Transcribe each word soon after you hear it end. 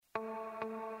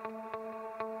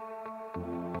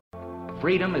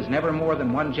freedom is never more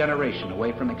than one generation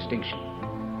away from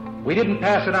extinction. We didn't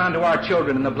pass it on to our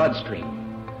children in the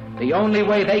bloodstream. The only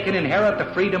way they can inherit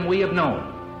the freedom we have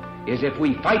known is if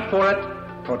we fight for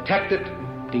it, protect it,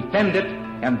 defend it,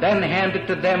 and then hand it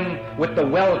to them with the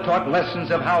well-taught lessons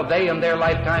of how they in their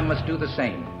lifetime must do the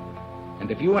same.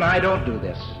 And if you and I don't do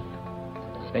this,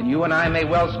 then you and I may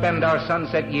well spend our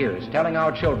sunset years telling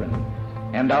our children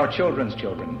and our children's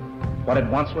children what it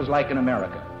once was like in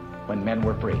America when men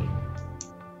were free.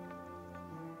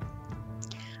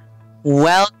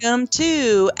 Welcome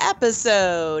to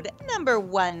episode number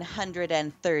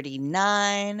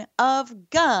 139 of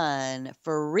Gun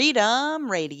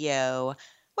Freedom Radio,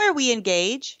 where we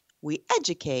engage, we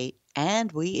educate,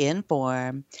 and we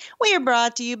inform. We are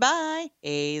brought to you by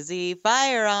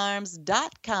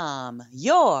azfirearms.com,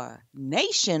 your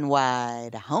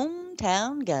nationwide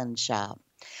hometown gun shop.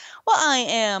 Well, I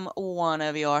am one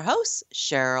of your hosts,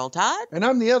 Cheryl Todd. And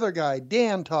I'm the other guy,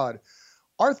 Dan Todd.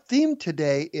 Our theme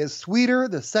today is Sweeter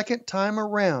the Second Time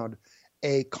Around,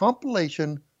 a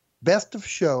compilation best of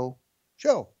show.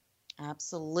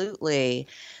 Absolutely.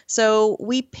 So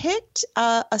we picked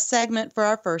a segment for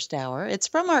our first hour. It's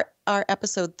from our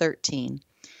episode 13.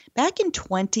 Back in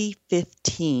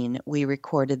 2015, we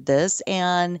recorded this,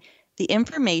 and the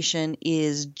information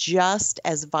is just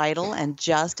as vital and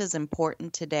just as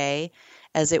important today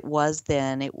as it was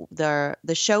then. The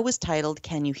show was titled,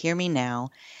 Can You Hear Me Now?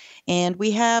 And we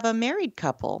have a married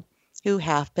couple who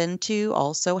happen to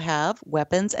also have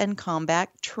weapons and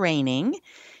combat training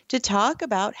to talk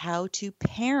about how to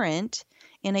parent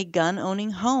in a gun-owning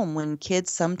home when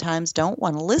kids sometimes don't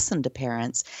want to listen to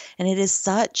parents. And it is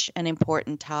such an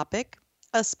important topic,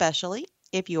 especially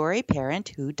if you're a parent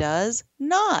who does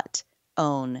not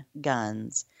own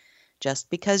guns. Just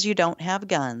because you don't have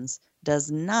guns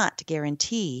does not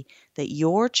guarantee that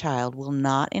your child will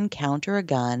not encounter a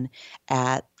gun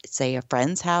at, say, a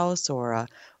friend's house or a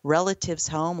relative's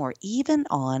home or even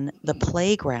on the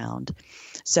playground.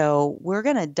 So we're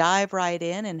going to dive right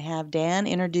in and have Dan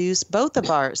introduce both of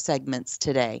our segments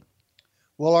today.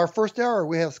 Well, our first hour,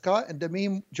 we have Scott and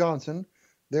Demi Johnson.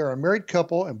 They're a married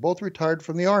couple and both retired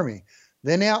from the Army.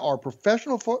 They now are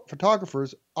professional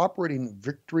photographers operating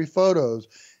Victory Photos,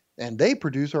 and they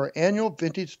produce our annual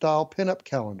vintage-style pinup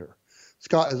calendar.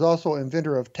 Scott is also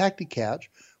inventor of TactiCatch,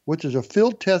 which is a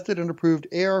field-tested and approved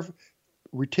AR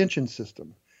retention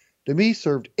system. Demi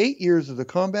served 8 years as a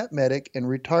combat medic and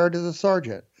retired as a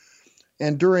sergeant.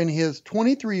 And during his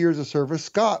 23 years of service,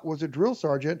 Scott was a drill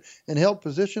sergeant and held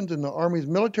positions in the Army's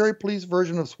military police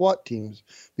version of SWAT teams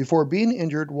before being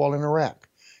injured while in Iraq.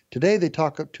 Today, they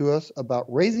talk to us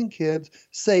about raising kids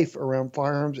safe around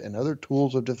firearms and other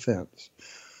tools of defense.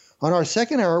 On our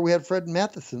second hour, we had Fred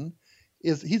Matheson.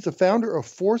 He's the founder of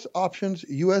Force Options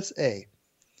USA.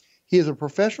 He is a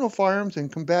professional firearms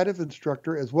and combative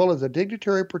instructor, as well as a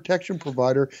dignitary protection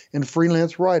provider and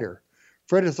freelance writer.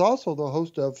 Fred is also the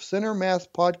host of Center Mass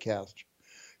Podcast.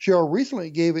 Cheryl recently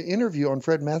gave an interview on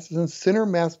Fred Matheson's Center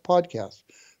Mass Podcast.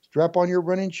 Strap on your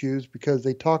running shoes because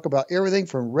they talk about everything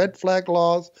from red flag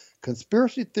laws,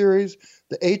 conspiracy theories,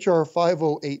 the HR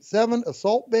 5087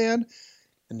 assault ban,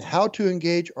 and how to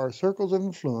engage our circles of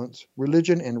influence,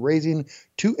 religion, and raising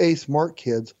 2A smart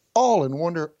kids, all in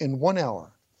 1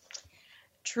 hour.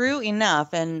 True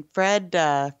enough. And Fred,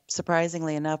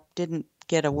 surprisingly enough, didn't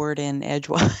get a word in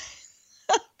edgewise.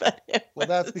 Well,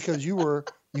 that's because you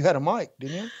had a mic,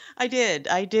 didn't you? I did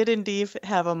indeed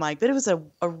have a mic, but it was a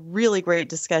really great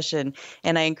discussion,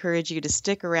 and I encourage you to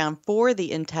stick around for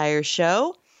the entire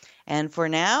show. And for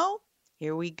now,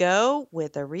 here we go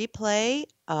with a replay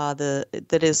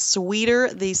that is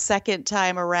Sweeter the Second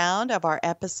Time Around of our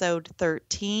episode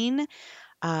 13.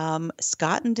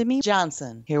 Scott and Demi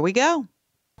Johnson. Here we go.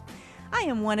 I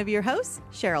am one of your hosts,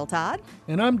 Cheryl Todd.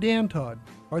 And I'm Dan Todd.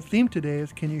 Our theme today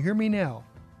is Can You Hear Me Now?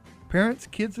 Parents,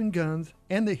 Kids, and Guns,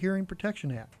 and the Hearing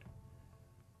Protection Act.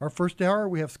 Our first hour,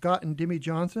 we have Scott and Demi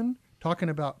Johnson talking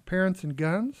about parents and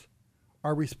guns,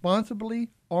 our Responsibly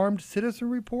Armed Citizen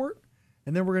Report,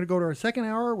 and then we're going to go to our second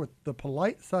hour with the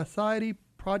Polite Society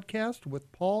podcast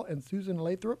with Paul and Susan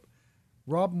Lathrop,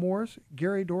 Rob Morris,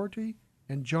 Gary Doherty,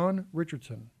 and John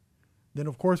Richardson. Then,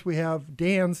 of course, we have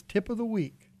Dan's Tip of the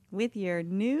Week. With your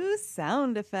new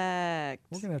sound effect.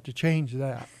 We're going to have to change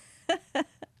that.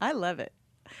 I love it.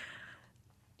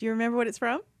 Do you remember what it's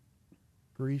from?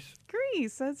 Grease.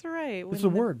 Grease, that's right. It's a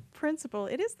word. Principal,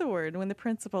 it is the word. When the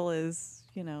principal is,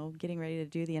 getting ready to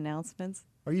do the announcements.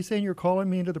 Are you saying you're calling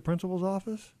me into the principal's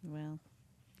office? Well,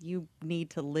 you need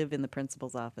to live in the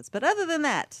principal's office. But other than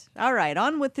that, all right,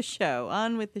 on with the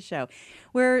show.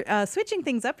 We're switching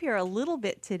things up here a little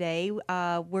bit today.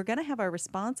 We're going to have our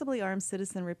Responsibly Armed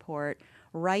Citizen report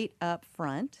right up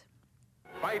front.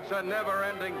 Fights a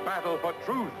never-ending battle for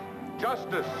truth,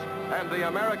 justice, and the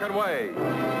American way.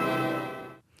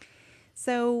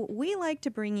 So we like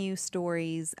to bring you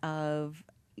stories of,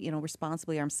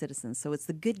 responsibly armed citizens. So it's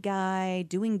the good guy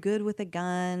doing good with a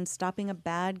gun, stopping a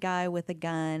bad guy with a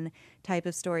gun type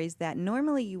of stories that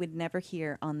normally you would never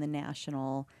hear on the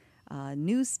national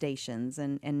news stations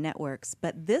and networks.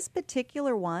 But this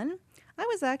particular one, I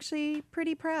was actually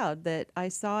pretty proud that I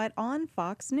saw it on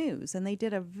Fox News, and they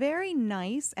did a very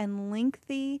nice and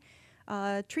lengthy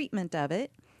treatment of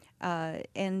it.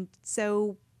 And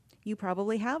so you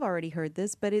probably have already heard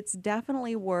this, but it's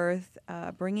definitely worth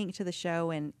bringing it to the show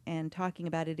and talking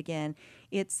about it again.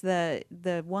 It's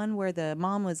the one where the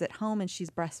mom was at home and she's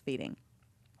breastfeeding.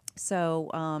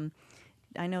 So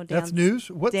I know that's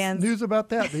news. What's news about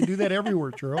that? They do that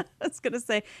everywhere, Cheryl. I was going to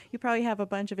say, you probably have a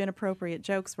bunch of inappropriate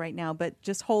jokes right now, but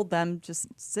just hold them. Just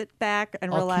sit back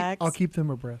and relax. I'll keep them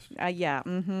abreast. Yeah.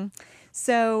 Mm-hmm.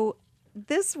 So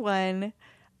this one,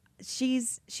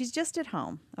 she's just at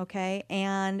home, okay?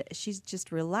 And she's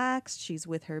just relaxed. She's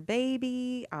with her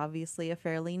baby, obviously a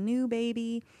fairly new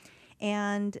baby.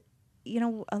 And,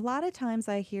 a lot of times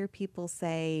I hear people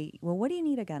say, well, what do you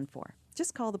need a gun for?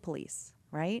 Just call the police,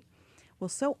 right? Well,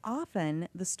 so often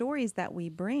the stories that we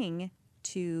bring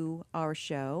to our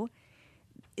show,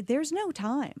 there's no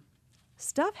time.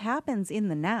 Stuff happens in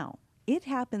the now. It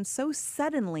happens so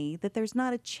suddenly that there's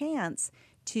not a chance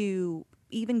to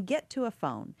even get to a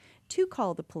phone, to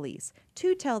call the police,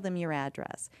 to tell them your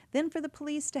address, then for the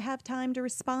police to have time to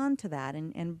respond to that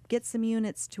and get some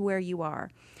units to where you are.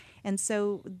 And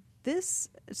so this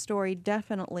story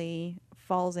definitely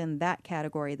falls in that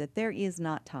category, that there is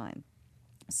not time.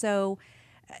 So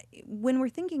when we're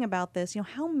thinking about this,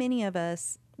 how many of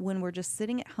us, when we're just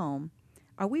sitting at home,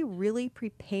 are we really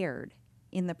prepared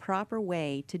in the proper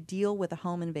way to deal with a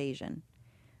home invasion?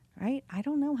 Right? I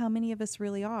don't know how many of us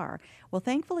really are. Well,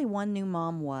 thankfully, one new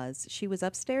mom was. She was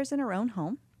upstairs in her own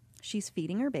home. She's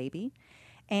feeding her baby.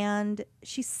 And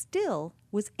she still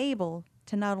was able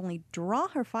to not only draw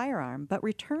her firearm, but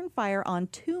return fire on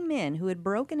two men who had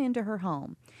broken into her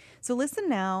home. So listen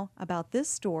now about this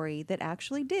story that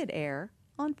actually did air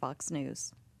on Fox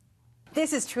News.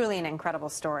 This is truly an incredible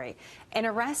story. An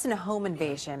arrest in a home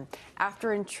invasion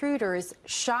after intruders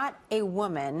shot a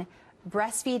woman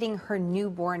breastfeeding her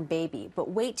newborn baby.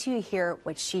 But wait till you hear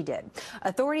what she did.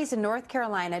 Authorities in North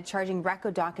Carolina charging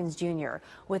Brecko Dawkins Jr.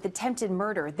 with attempted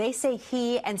murder. They say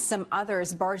he and some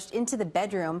others barged into the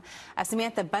bedroom of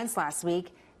Samantha Bunce last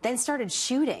week, then started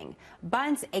shooting.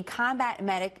 Bunce, a combat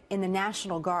medic in the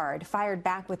National Guard, fired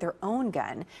back with her own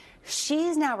gun.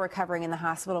 She's now recovering in the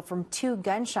hospital from 2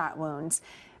 gunshot wounds.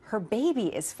 Her baby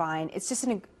is fine. It's just,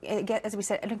 as we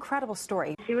said, an incredible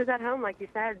story. She was at home, like you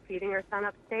said, feeding her son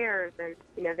upstairs, and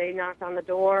they knocked on the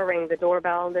door, rang the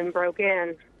doorbell, then broke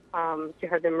in. She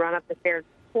heard them run up the stairs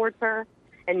towards her,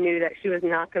 and knew that she was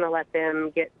not going to let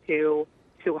them get to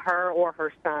her or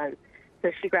her son.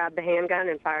 So she grabbed the handgun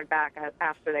and fired back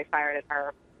after they fired at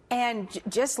her. And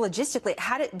just logistically,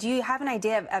 do you have an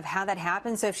idea of how that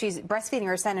happened? So if she's breastfeeding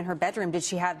her son in her bedroom, did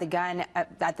she have the gun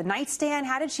at the nightstand?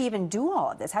 How did she even do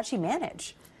all of this? How did she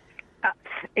manage?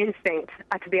 Instinct,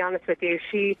 to be honest with you.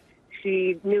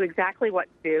 She knew exactly what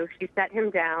to do. She set him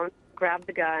down, grabbed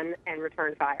the gun, and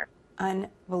returned fire.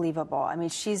 Unbelievable. I mean,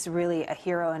 she's really a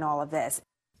hero in all of this.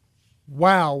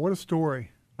 Wow, what a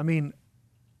story. I mean,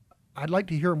 I'd like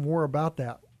to hear more about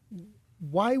that.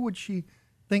 Why would she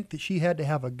think that she had to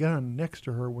have a gun next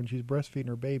to her when she's breastfeeding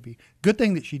her baby? Good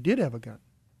thing that she did have a gun.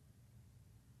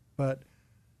 But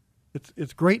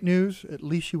it's great news. At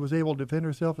least she was able to defend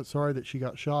herself. It's sorry that she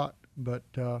got shot, but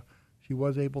she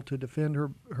was able to defend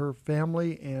her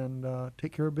family and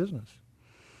take care of business.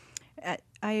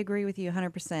 I agree with you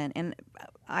 100%. And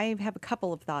I have a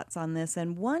couple of thoughts on this.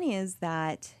 And one is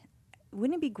that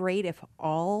wouldn't it be great if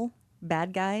all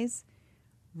bad guys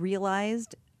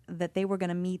realized that they were going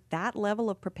to meet that level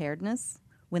of preparedness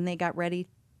when they got ready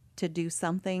to do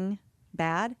something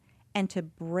bad, and to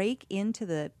break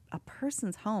into a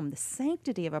person's home, the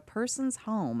sanctity of a person's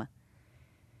home,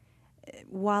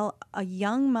 while a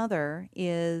young mother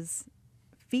is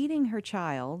feeding her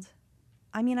child.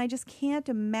 I mean, I just can't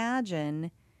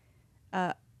imagine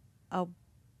a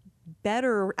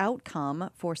better outcome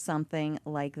for something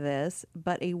like this,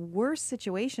 but a worse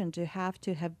situation to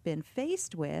have been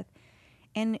faced with.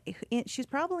 And she's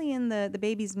probably in the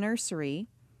baby's nursery,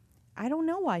 I don't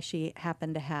know why she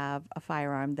happened to have a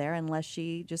firearm there unless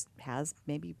she just has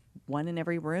maybe one in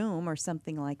every room or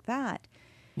something like that.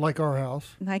 Like our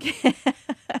house. Like,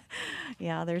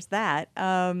 yeah, there's that.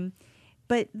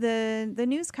 But the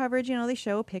news coverage, they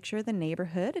show a picture of the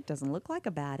neighborhood. It doesn't look like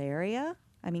a bad area.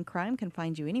 I mean, crime can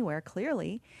find you anywhere,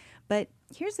 clearly. But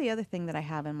here's the other thing that I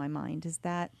have in my mind is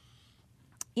that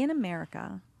in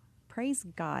America, praise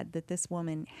God that this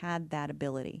woman had that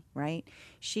ability, right?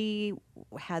 She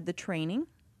had the training,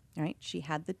 right? She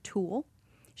had the tool.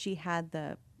 She had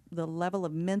the level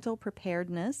of mental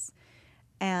preparedness,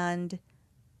 and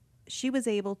she was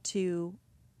able to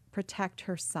protect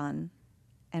her son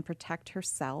and protect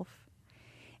herself.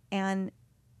 And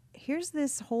here's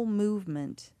this whole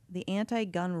movement, the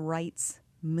anti-gun rights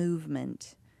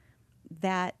movement,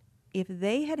 that if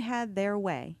they had had their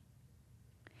way,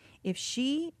 if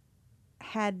she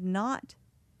had not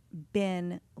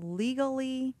been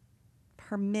legally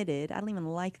permitted, I don't even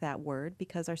like that word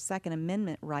because our Second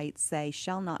Amendment rights say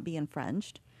shall not be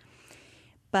infringed,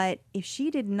 but if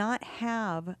she did not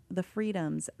have the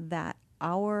freedoms that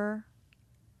our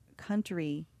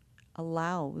country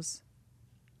allows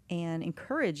and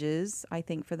encourages, I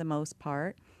think for the most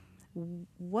part,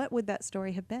 what would that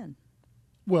story have been?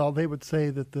 Well, they would say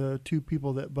that the two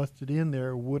people that busted in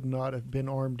there would not have been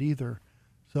armed either,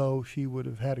 so she would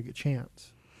have had a good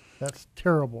chance. That's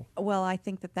terrible. Well, I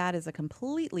think that is a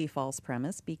completely false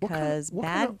premise because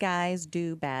bad guys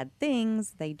do bad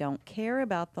things. They don't care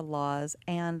about the laws.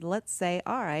 And let's say,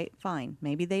 all right, fine,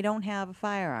 maybe they don't have a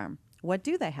firearm. What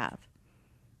do they have?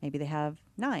 Maybe they have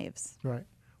knives. Right.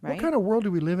 Right? What kind of world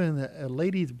do we live in that a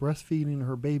lady's breastfeeding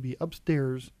her baby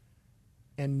upstairs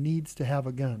and needs to have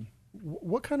a gun?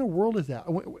 What kind of world is that?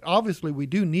 Obviously, we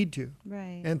do need to.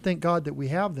 Right. And thank God that we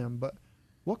have them. But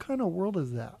what kind of world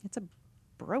is that? It's a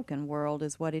broken world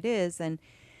is what it is. And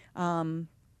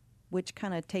which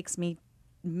kind of takes me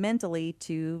mentally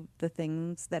to the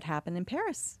things that happened in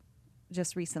Paris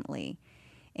just recently.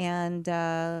 And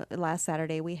last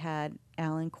Saturday we had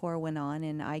Alan Corwin on,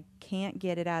 and I can't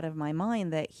get it out of my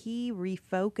mind that he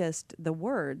refocused the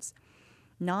words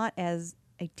not as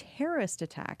a terrorist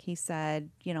attack. He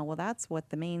said, well, that's what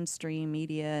the mainstream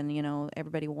media and,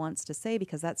 everybody wants to say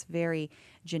because that's very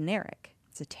generic.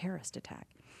 It's a terrorist attack.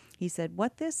 He said,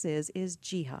 what this is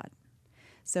jihad.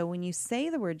 So when you say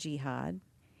the word jihad,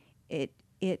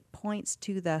 it points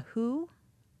to the who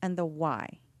and the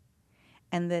why.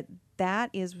 And that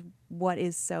is what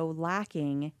is so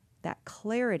lacking, that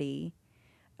clarity.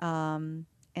 And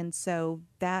so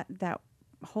that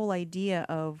whole idea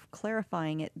of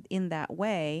clarifying it in that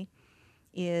way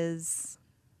is,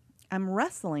 I'm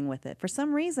wrestling with it. For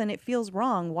some reason, it feels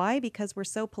wrong. Why? Because we're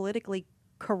so politically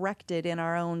corrected in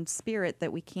our own spirit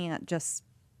that we can't just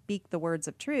speak the words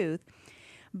of truth.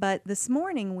 But this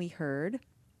morning we heard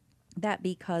that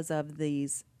because of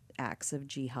these acts of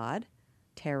jihad,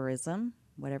 terrorism,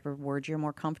 whatever word you're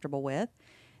more comfortable with,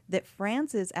 that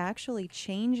France is actually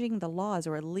changing the laws,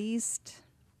 or at least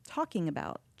talking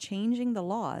about changing the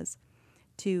laws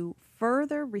to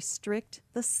further restrict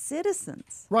the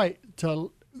citizens. Right,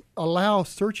 to allow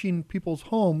searching people's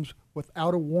homes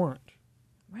without a warrant.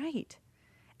 Right.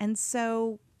 And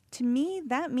so to me,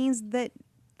 that means that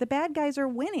the bad guys are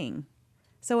winning.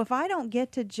 So if I don't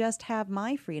get to just have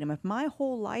my freedom, if my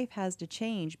whole life has to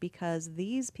change because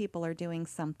these people are doing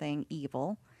something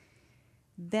evil,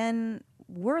 then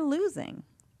we're losing,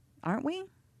 aren't we?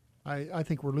 I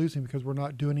think we're losing because we're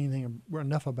not doing anything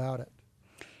enough about it.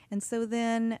 And so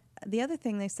then the other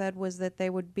thing they said was that they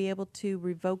would be able to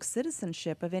revoke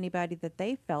citizenship of anybody that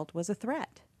they felt was a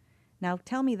threat. Now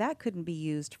tell me that couldn't be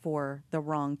used for the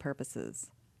wrong purposes.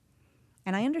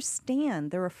 And I understand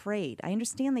they're afraid. I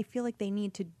understand they feel like they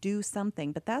need to do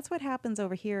something. But that's what happens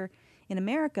over here in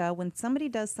America. When somebody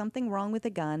does something wrong with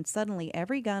a gun, suddenly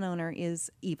every gun owner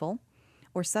is evil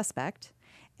or suspect.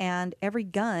 And every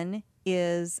gun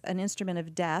is an instrument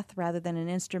of death rather than an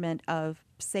instrument of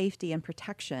safety and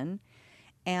protection.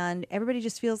 And everybody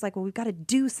just feels like, well, we've got to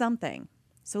do something.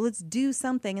 So let's do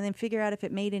something and then figure out if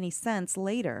it made any sense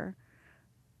later.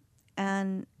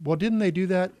 And well, didn't they do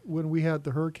that when we had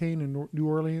the hurricane in New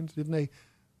Orleans? Didn't they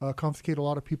confiscate a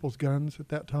lot of people's guns at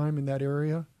that time in that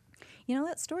area?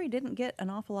 That story didn't get an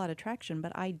awful lot of traction,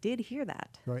 but I did hear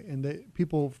that. Right, and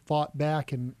people fought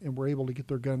back and were able to get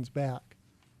their guns back.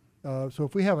 So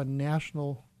if we have a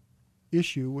national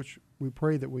issue, which we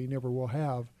pray that we never will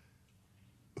have,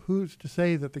 who's to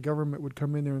say that the government would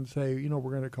come in there and say,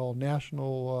 we're going to call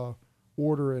national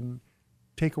order and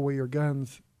take away your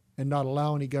guns and not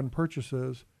allow any gun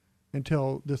purchases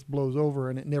until this blows over,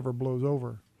 and it never blows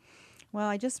over. Well,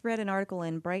 I just read an article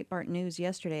in Breitbart News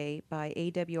yesterday by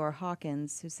A.W.R.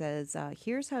 Hawkins who says,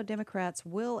 here's how Democrats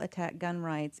will attack gun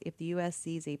rights if the U.S.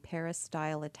 sees a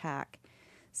Paris-style attack.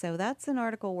 So that's an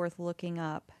article worth looking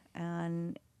up,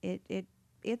 and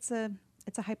it's a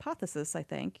hypothesis, I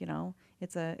think.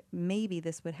 It's a maybe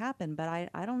this would happen, but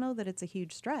I don't know that it's a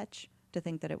huge stretch to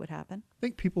think that it would happen. I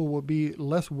think people will be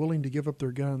less willing to give up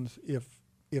their guns if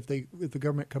the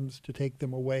government comes to take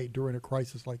them away during a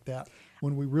crisis like that,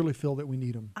 when we really feel that we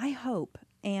need them. I hope.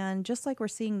 And just like we're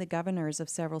seeing the governors of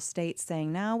several states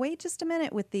saying, now wait just a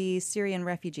minute with the Syrian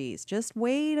refugees, just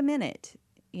wait a minute,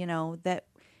 that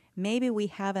maybe we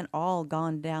haven't all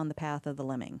gone down the path of the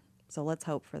lemming. So let's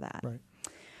hope for that. Right.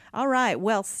 All right.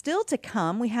 Well, still to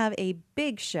come, we have a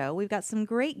big show. We've got some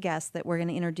great guests that we're going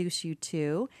to introduce you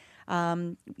to.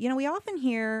 We often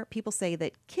hear people say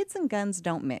that kids and guns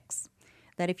don't mix.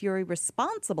 That if you're a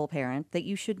responsible parent, that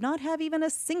you should not have even a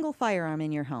single firearm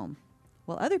in your home.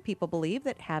 Well, other people believe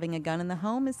that having a gun in the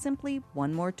home is simply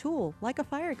one more tool, like a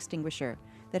fire extinguisher,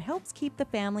 that helps keep the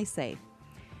family safe.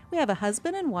 We have a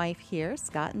husband and wife here,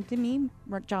 Scott and Demi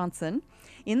Johnson,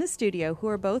 in the studio who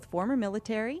are both former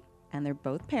military, and they're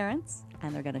both parents,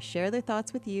 and they're going to share their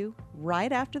thoughts with you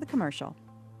right after the commercial.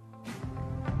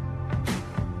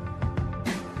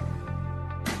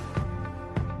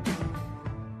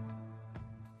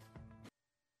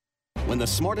 When the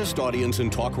smartest audience in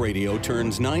talk radio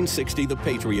turns 960 The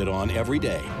Patriot on every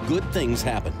day, good things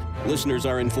happen. Listeners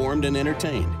are informed and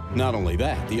entertained. Not only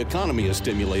that, the economy is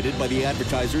stimulated by the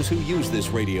advertisers who use this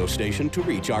radio station to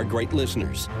reach our great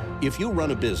listeners. If you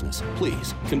run a business,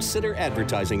 please consider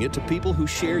advertising it to people who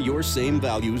share your same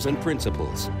values and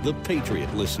principles. The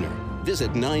Patriot Listener.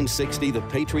 Visit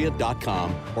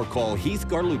 960thepatriot.com or call Heath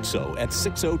Garluzzo at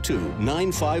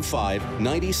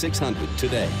 602-955-9600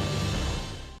 today.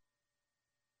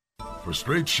 For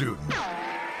straight shooting,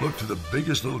 look to the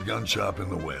biggest little gun shop in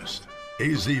the West,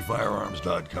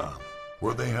 azfirearms.com,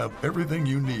 where they have everything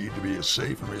you need to be a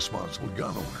safe and responsible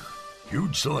gun owner.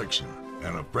 Huge selection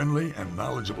and a friendly and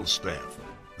knowledgeable staff.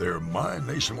 They're my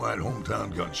nationwide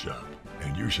hometown gun shop,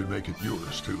 and you should make it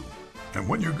yours too. And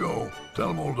when you go, tell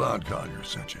them old Don Collier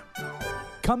sent you.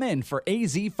 Come in for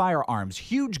AZ Firearms'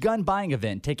 huge gun buying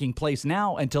event taking place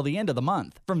now until the end of the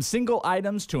month. From single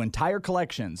items to entire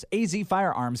collections, AZ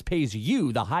Firearms pays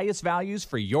you the highest values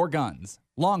for your guns.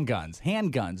 Long guns,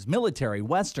 handguns, military,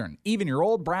 western, even your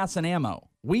old brass and ammo.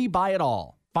 We buy it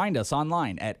all. Find us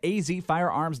online at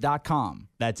azfirearms.com.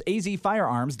 That's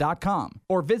azfirearms.com.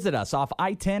 Or visit us off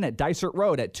I-10 at Dysart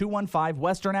Road at 215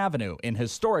 Western Avenue in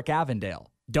historic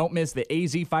Avondale. Don't miss the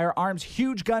AZ Firearms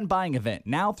huge gun buying event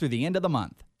now through the end of the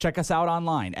month. Check us out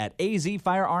online at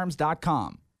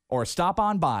azfirearms.com or stop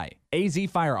on by. AZ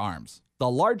Firearms, the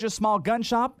largest small gun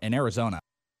shop in Arizona.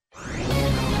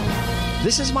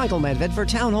 This is Michael Medved for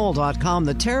Townhall.com.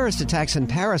 The terrorist attacks in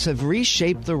Paris have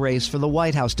reshaped the race for the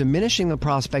White House, diminishing the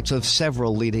prospects of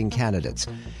several leading candidates.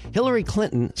 Hillary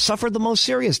Clinton suffered the most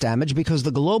serious damage because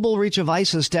the global reach of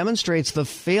ISIS demonstrates the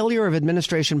failure of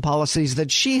administration policies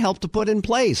that she helped to put in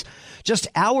place. Just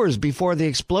hours before the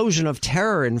explosion of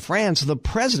terror in France, the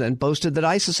president boasted that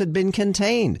ISIS had been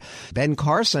contained. Ben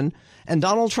Carson and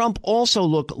Donald Trump also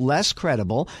look less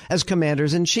credible as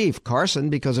commanders-in-chief.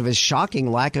 Carson, because of his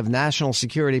shocking lack of national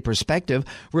security perspective,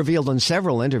 revealed in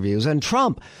several interviews, and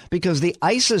Trump, because the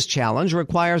ISIS challenge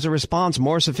requires a response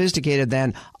more sophisticated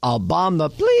than, "I'll bomb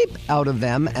the bleep out of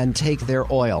them and take their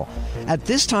oil." At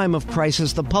this time of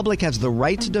crisis, the public has the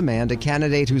right to demand a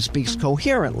candidate who speaks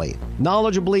coherently,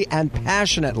 knowledgeably, and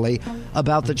passionately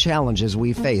about the challenges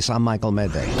we face. I'm Michael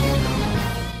Medved.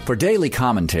 For daily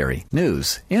commentary,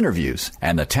 news, interviews,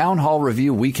 and the Town Hall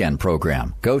Review Weekend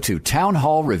program, go to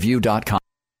townhallreview.com.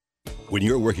 When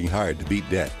you're working hard to beat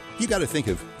debt, you got to think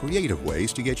of creative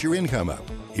ways to get your income up.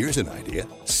 Here's an idea.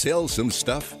 Sell some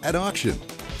stuff at auction.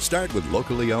 Start with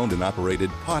locally owned and operated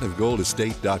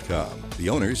potofgoldestate.com. The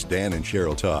owners, Dan and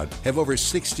Cheryl Todd, have over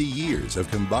 60 years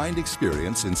of combined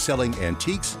experience in selling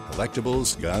antiques,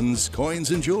 collectibles, guns,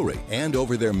 coins, and jewelry. And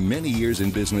over their many years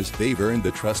in business, they've earned the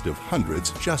trust of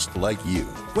hundreds just like you.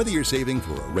 Whether you're saving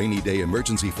for a rainy day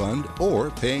emergency fund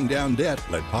or paying down debt,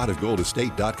 let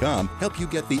potofgoldestate.com help you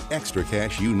get the extra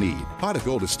cash you need.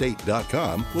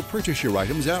 Potofgoldestate.com will purchase your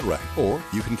items outright, or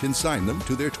you can consign them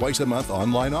to their twice-a-month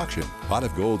online auction. Pot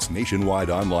of Gold's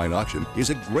nationwide online auction is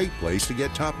a great place to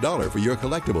get top dollar for your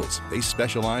collectibles. They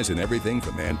specialize in everything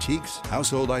from antiques,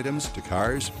 household items, to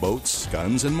cars, boats,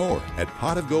 guns, and more at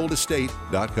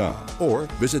potofgoldestate.com. Or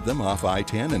visit them off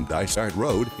I-10 and Dysart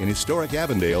Road in historic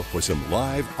Avondale for some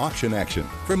live auction action.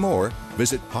 For more,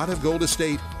 visit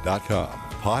potofgoldestate.com.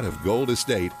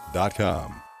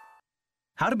 potofgoldestate.com.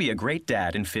 How to be a great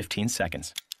dad in 15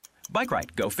 seconds. Bike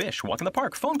ride, go fish, walk in the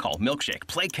park, phone call, milkshake,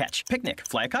 play catch, picnic,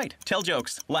 fly a kite, tell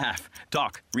jokes, laugh,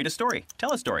 talk, read a story,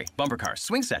 tell a story, bumper car,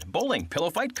 swing set, bowling, pillow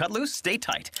fight, cut loose, stay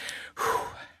tight. Whew.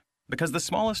 Because the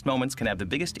smallest moments can have the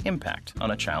biggest impact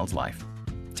on a child's life.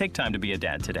 Take time to be a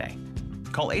dad today.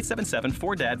 Call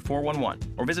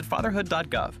 877-4DAD-411 or visit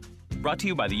fatherhood.gov. Brought to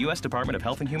you by the U.S. Department of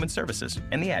Health and Human Services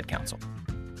and the Ad Council.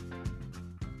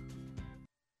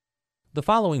 The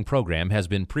following program has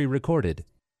been pre-recorded.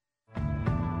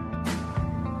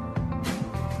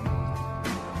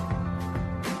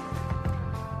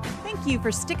 Thank you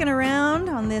for sticking around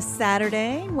on this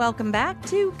Saturday. Welcome back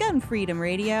to Gun Freedom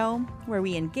Radio, where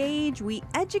we engage, we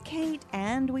educate,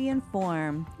 and we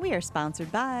inform. We are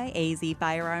sponsored by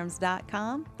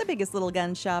azfirearms.com, the biggest little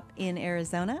gun shop in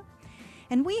Arizona.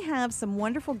 And we have some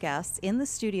wonderful guests in the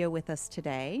studio with us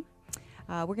today.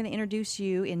 We're going to introduce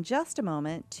you in just a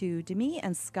moment to Demi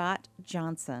and Scott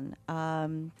Johnson.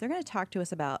 They're going to talk to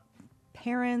us about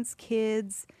parents,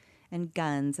 kids, and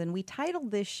guns. And we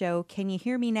titled this show, Can You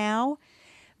Hear Me Now?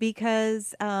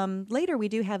 Because later we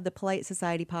do have the Polite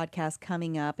Society podcast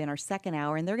coming up in our second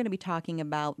hour, and they're going to be talking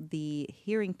about the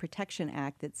Hearing Protection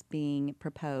Act that's being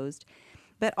proposed.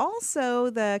 But also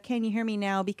the Can You Hear Me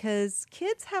Now? Because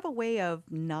kids have a way of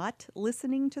not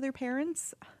listening to their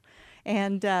parents.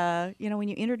 And, when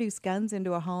you introduce guns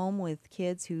into a home with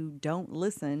kids who don't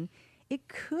listen, it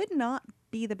could not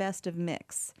be the best of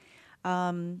mix.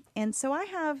 And so I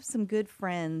have some good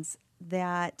friends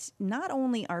that not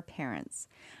only are parents,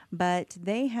 but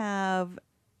they have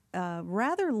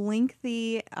rather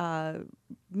lengthy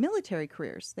military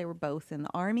careers. They were both in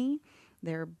the Army.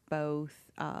 They're both,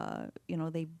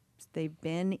 they've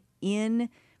been in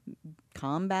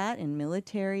combat in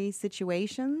military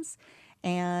situations.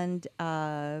 And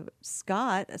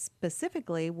Scott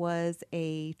specifically was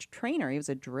a trainer. He was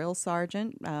a drill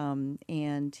sergeant,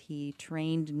 and he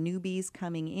trained newbies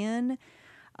coming in.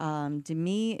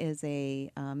 Demi is a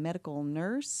medical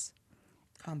nurse.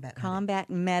 Combat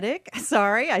medic.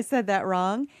 Sorry, I said that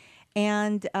wrong.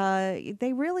 And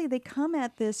they come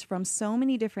at this from so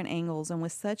many different angles and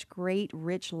with such great,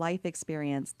 rich life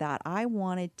experience that I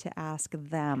wanted to ask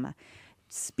them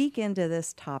speak into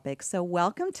this topic. So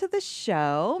welcome to the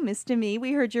show, Miss Demi.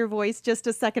 We heard your voice just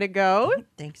a second ago.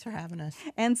 Thanks for having us.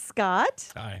 And Scott.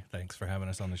 Hi, thanks for having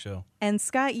us on the show. And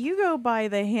Scott, you go by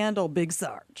the handle Big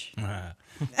Sarge. All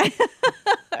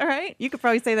right. You could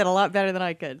probably say that a lot better than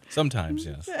I could. Sometimes,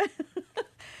 yes.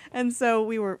 And so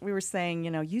we were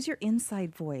saying, use your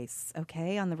inside voice,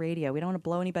 okay, on the radio. We don't want to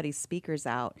blow anybody's speakers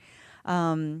out.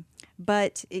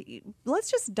 But let's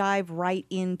just dive right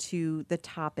into the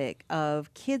topic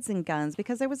of kids and guns,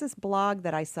 because there was this blog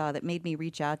that I saw that made me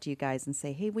reach out to you guys and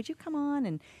say, hey, would you come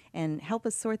on and help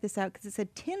us sort this out? Because it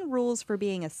said 10 rules for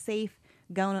being a safe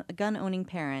gun-owning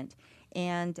parent.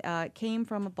 And it came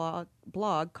from a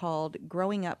blog called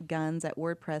Growing Up Guns at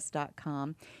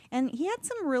WordPress.com. And he had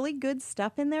some really good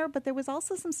stuff in there, but there was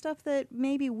also some stuff that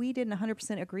maybe we didn't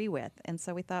 100% agree with. And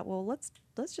so we thought, well, let's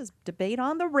just debate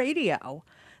on the radio.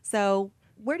 So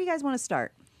where do you guys want to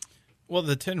start? Well,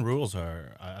 the 10 rules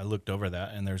I looked over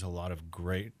that, and there's a lot of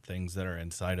great things that are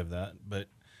inside of that, but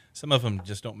some of them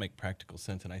just don't make practical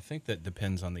sense. And I think that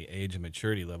depends on the age and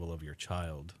maturity level of your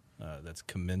child that's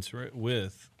commensurate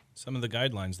with some of the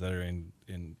guidelines that are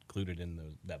included in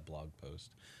that blog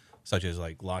post, such as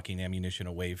like locking ammunition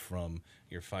away from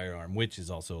your firearm, which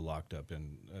is also locked up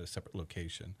in a separate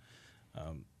location.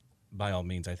 By all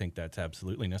means, I think that's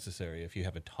absolutely necessary. If you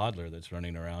have a toddler that's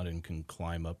running around and can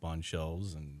climb up on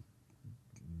shelves and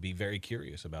be very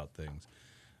curious about things.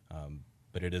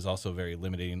 But it is also very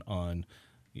limiting on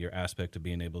your aspect of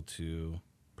being able to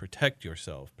protect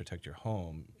yourself, protect your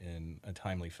home in a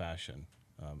timely fashion.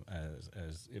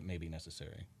 As it may be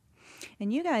necessary.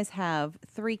 And you guys have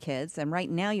 3 kids, and right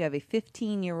now you have a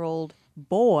 15-year-old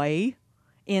boy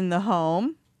in the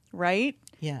home, right?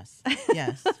 Yes,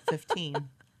 15.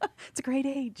 It's a great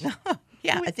age.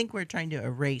 Yeah, I think we're trying to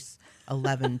erase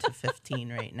 11 to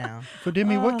 15 right now. So,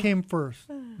 Demi, what came first,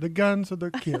 the guns or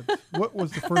the kids? What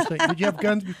was the first thing? Did you have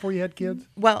guns before you had kids?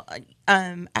 Well,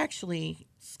 actually,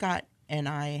 Scott and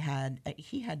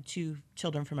he had 2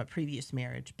 children from a previous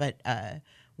marriage, but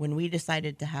when we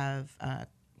decided to have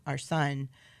our son,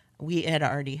 we had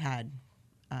already had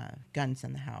guns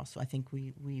in the house. So I think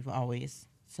we've always,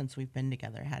 since we've been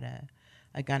together, had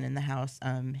a gun in the house.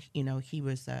 He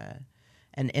was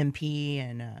an MP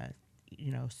and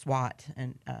SWAT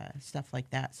and stuff like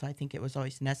that. So I think it was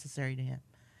always necessary to him.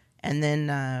 And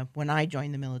then when I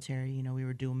joined the military, we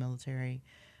were dual military.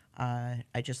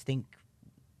 I just think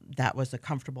that was a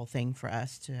comfortable thing for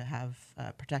us to have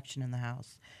protection in the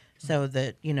house. So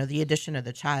that, the addition of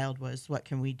the child was, what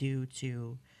can we do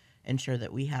to ensure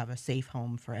that we have a safe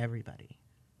home for everybody?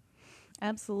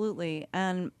 Absolutely.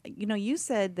 And, you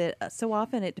said that so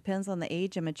often it depends on the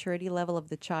age and maturity level of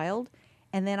the child.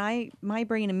 And then my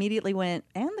brain immediately went,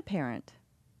 and the parent.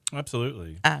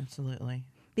 Absolutely. Absolutely.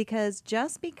 Because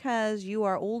just because you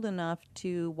are old enough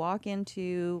to walk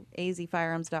into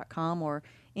azfirearms.com or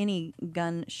any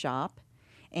gun shop,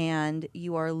 and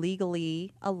you are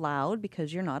legally allowed,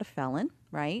 because you're not a felon,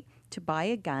 right, to buy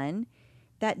a gun,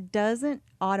 that doesn't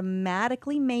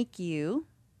automatically make you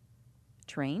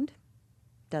trained,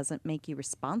 doesn't make you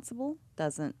responsible,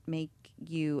 doesn't make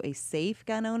you a safe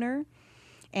gun owner.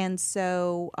 And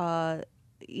so, I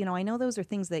know those are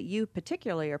things that you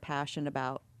particularly are passionate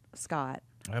about, Scott.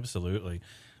 Absolutely.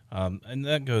 And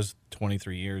that goes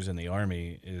 23 years in the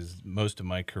Army. Is most of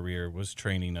my career was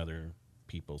training other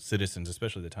people, citizens,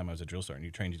 especially the time I was a drill sergeant.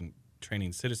 You're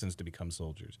training citizens to become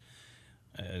soldiers.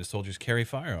 Soldiers carry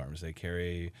firearms. They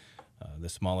carry the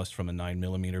smallest from a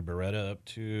 9mm Beretta up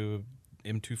to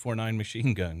M249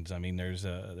 machine guns. I mean, there's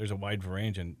a wide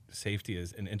range, and safety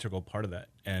is an integral part of that.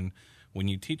 And when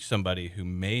you teach somebody who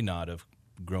may not have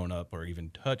grown up or even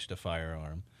touched a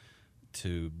firearm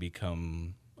to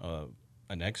become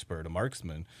an expert, a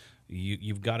marksman,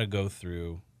 you've got to go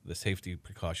through the safety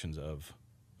precautions of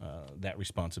that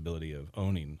responsibility of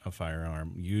owning a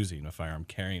firearm, using a firearm,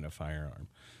 carrying a firearm.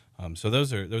 So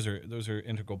those are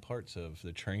integral parts of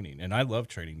the training, and I love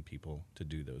training people to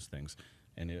do those things.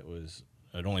 And it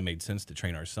only made sense to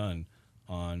train our son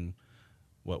on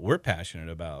what we're passionate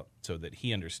about, so that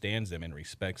he understands them and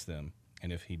respects them,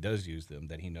 and if he does use them,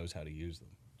 that he knows how to use them.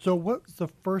 So what's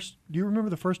do you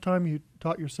remember the first time you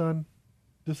taught your son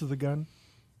this is a gun?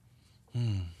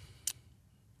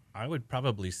 I would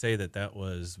probably say that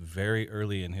was very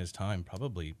early in his time,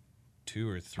 probably 2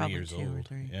 or 3 years old. Or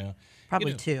 3. Yeah,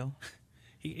 probably 2.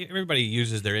 Everybody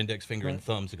uses their index finger and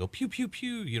thumbs to go pew pew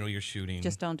pew. You're shooting.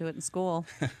 Just don't do it in school.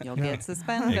 You'll get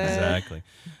suspended. Exactly.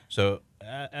 So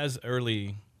as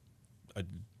early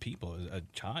people,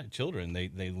 children,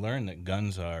 they learn that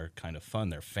guns are kind of fun.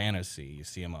 They're fantasy. You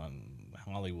see them on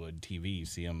Hollywood TV. You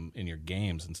see them in your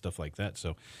games and stuff like that.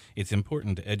 So it's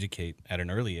important to educate at an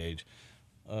early age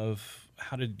of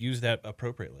how to use that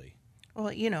appropriately. Well,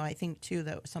 I think, too,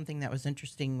 that something that was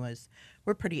interesting was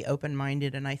we're pretty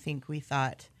open-minded, and I think we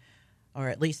thought, or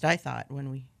at least I thought when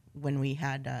we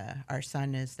had our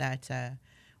son, is that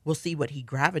we'll see what he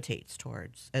gravitates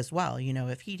towards as well.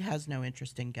 If he has no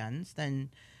interest in guns, then,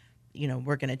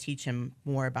 we're going to teach him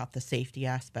more about the safety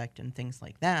aspect and things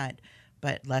like that,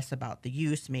 but less about the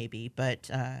use maybe. But,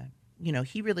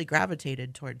 he really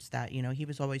gravitated towards that. He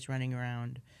was always running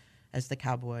around as the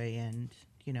cowboy and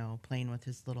playing with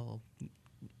his little,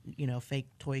 fake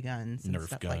toy guns and Nerf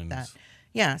stuff guns. like that.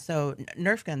 Yeah, so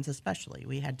Nerf guns especially.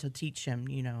 We had to teach him,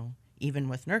 even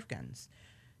with Nerf guns,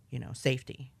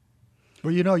 safety.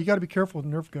 Well, you got to be careful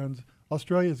with Nerf guns.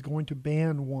 Australia is going to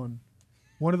ban one.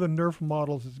 One of the Nerf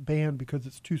models is banned because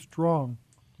it's too strong.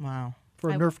 Wow.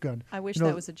 For a Nerf gun. I wish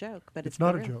that was a joke, but it's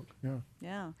not a real. joke. Yeah.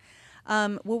 Yeah.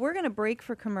 Well, we're going to break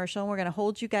for commercial. We're going to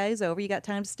hold you guys over. You got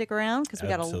time to stick around? Because we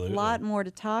got a lot more to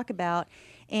talk about.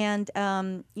 And,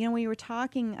 we were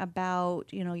talking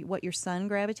about, what your son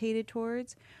gravitated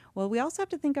towards. Well, we also have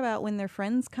to think about when their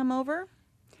friends come over.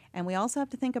 And we also have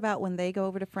to think about when they go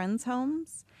over to friends'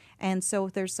 homes. And so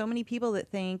if there's so many people that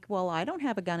think, well, I don't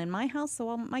have a gun in my house,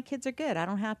 so my kids are good. I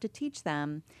don't have to teach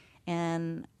them.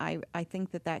 And I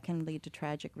think that can lead to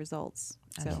tragic results.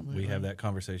 So we have that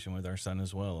conversation with our son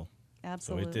as well.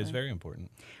 Absolutely. So it is very important.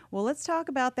 Well, let's talk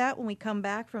about that when we come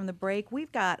back from the break.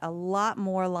 We've got a lot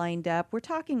more lined up. We're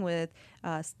talking with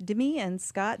Demi and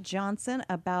Scott Johnson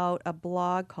about a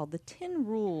blog called The 10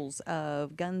 Rules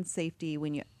of Gun Safety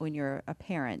when you're a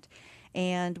parent.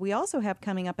 And we also have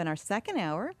coming up in our second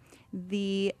hour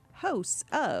the hosts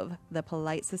of the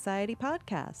Polite Society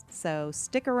podcast. So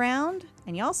stick around,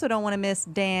 and you also don't want to miss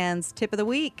Dan's tip of the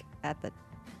week at the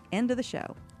end of the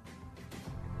show.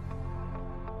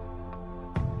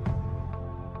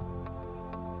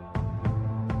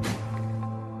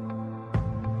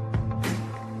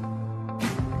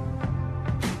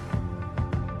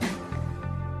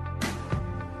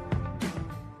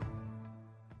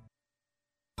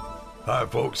 Hi,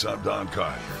 folks, I'm Don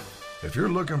Carter. If you're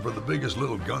looking for the biggest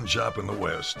little gun shop in the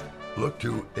West, look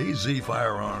to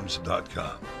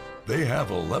azfirearms.com. They have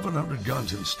 1,100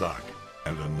 guns in stock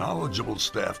and a knowledgeable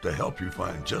staff to help you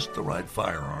find just the right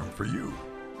firearm for you.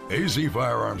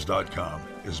 azfirearms.com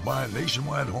is my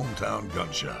nationwide hometown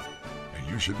gun shop, and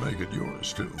you should make it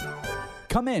yours, too.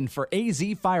 Come in for AZ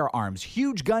Firearms'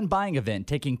 huge gun buying event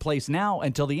taking place now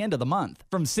until the end of the month.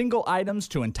 From single items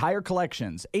to entire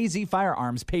collections, AZ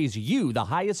Firearms pays you the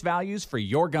highest values for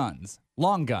your guns.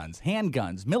 Long guns,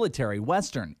 handguns, military,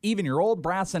 western, even your old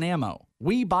brass and ammo.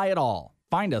 We buy it all.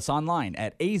 Find us online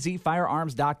at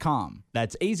azfirearms.com.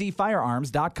 That's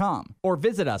azfirearms.com. Or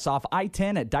visit us off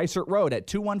I-10 at Dysart Road at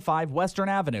 215 Western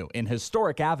Avenue in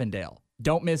historic Avondale.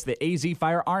 Don't miss the AZ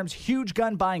Firearms huge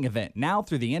gun buying event now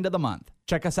through the end of the month.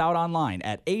 Check us out online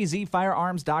at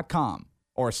azfirearms.com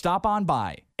or stop on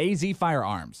by. AZ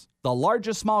Firearms, the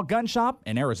largest small gun shop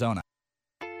in Arizona.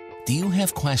 Do you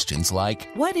have questions like,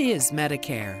 what is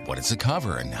Medicare? what does it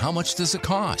cover and how much does it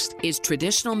cost? Is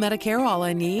traditional Medicare all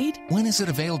I need? When is it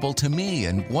available to me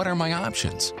and what are my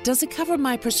options? Does it cover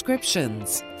my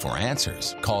prescriptions? For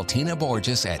answers, call Tina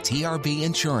Borges at TRB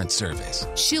Insurance Service.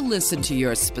 She'll listen to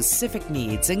your specific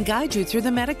needs and guide you through the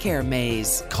Medicare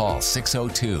maze. Call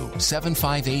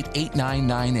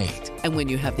 602-758-8998. And when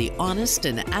you have the honest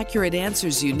and accurate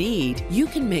answers you need, you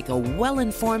can make a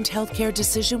well-informed healthcare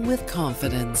decision with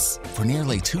confidence. For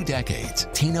nearly 2 decades,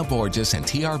 Tina Borges and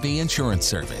TRB Insurance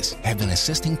Service have been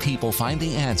assisting people find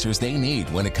the answers they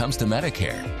need when it comes to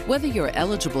Medicare. Whether you're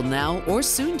eligible now or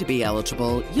soon to be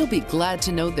eligible, you'll be glad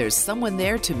to know there's someone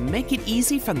there to make it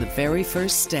easy from the very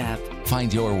first step.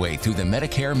 Find your way through the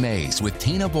Medicare maze with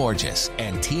Tina Borges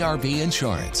and TRB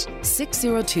Insurance.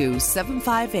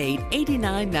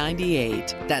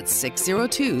 602-758-8998. That's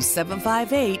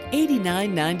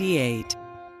 602-758-8998.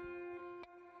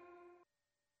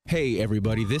 Hey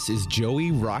everybody, this is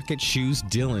Joey Rocket Shoes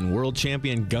Dillon, world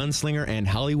champion gunslinger and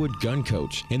Hollywood gun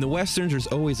coach. In the Westerns, there's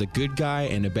always a good guy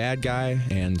and a bad guy,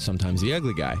 and sometimes the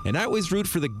ugly guy. And I always root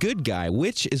for the good guy,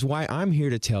 which is why I'm here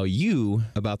to tell you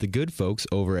about the good folks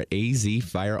over at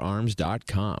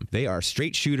azfirearms.com. They are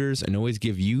straight shooters and always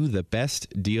give you the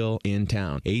best deal in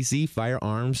town.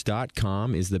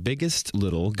 azfirearms.com is the biggest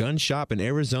little gun shop in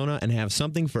Arizona and have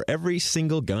something for every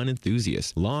single gun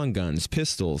enthusiast. Long guns,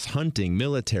 pistols, hunting,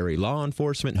 military, law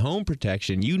enforcement, home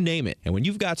protection, you name it. And when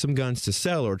you've got some guns to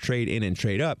sell or trade in and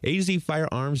trade up,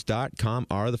 azfirearms.com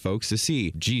are the folks to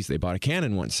see. Geez, they bought a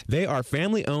cannon once. They are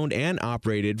family owned and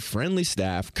operated, friendly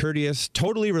staff, courteous,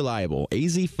 totally reliable.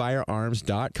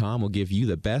 azfirearms.com will give you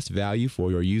the best value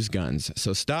for your used guns.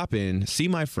 So stop in, see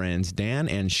my friends Dan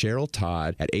and Cheryl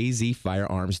Todd at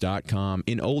azfirearms.com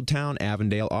in Old Town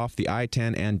Avondale off the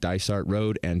I-10 and Dysart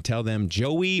Road, and tell them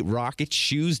Joey Rocket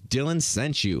Shoes Dillon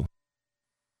sent you.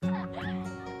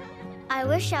 I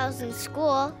wish I was in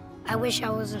school. I wish I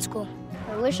was in school.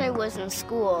 I wish I was in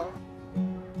school.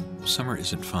 Summer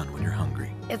isn't fun when you're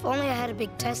hungry. If only I had a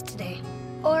big test today.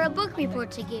 Or a book report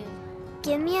to give.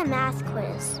 Give me a math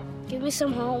quiz. Give me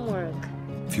some homework.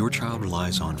 If your child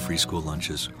relies on free school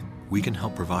lunches, we can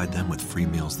help provide them with free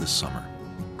meals this summer.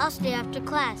 I'll stay after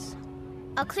class.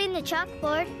 I'll clean the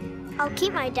chalkboard. I'll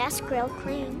keep my desk real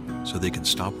clean. So they can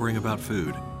stop worrying about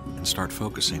food and start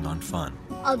focusing on fun.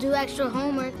 I'll do extra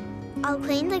homework. I'll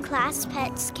clean the class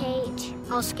pet's cage.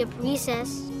 I'll skip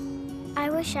recess.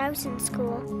 I wish I was in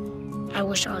school. I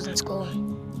wish I was in school.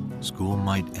 School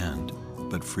might end,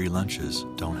 but free lunches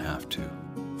don't have to.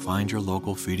 Find your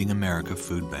local Feeding America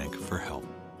food bank for help.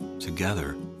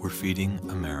 Together, we're feeding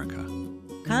America.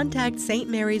 Contact St.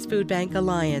 Mary's Food Bank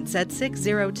Alliance at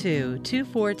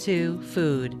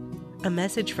 602-242-FOOD. A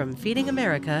message from Feeding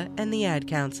America and the Ad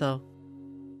Council.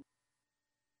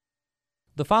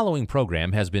 The following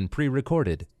program has been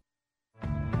pre-recorded.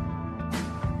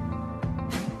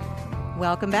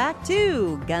 Welcome back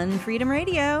to Gun Freedom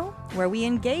Radio, where we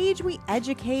engage, we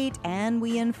educate, and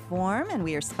we inform. And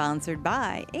we are sponsored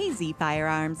by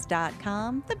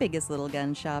azfirearms.com, the biggest little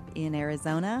gun shop in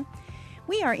Arizona.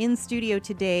 We are in studio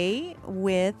today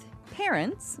with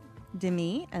parents,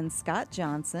 Demi and Scott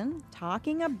Johnson,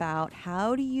 talking about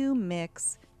how do you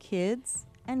mix kids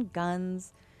and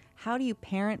guns. How do you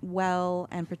parent well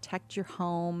and protect your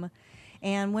home?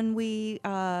 And when we,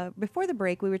 before the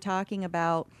break, we were talking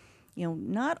about,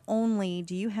 not only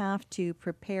do you have to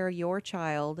prepare your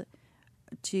child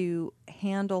to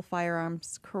handle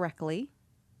firearms correctly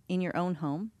in your own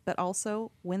home, but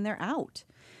also when they're out.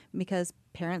 Because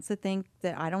parents that think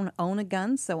that I don't own a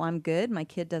gun, so I'm good, my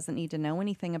kid doesn't need to know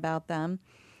anything about them.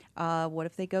 What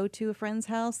if they go to a friend's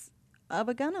house of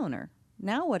a gun owner?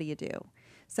 Now what do you do?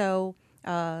 So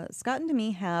Scott and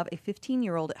Demi have a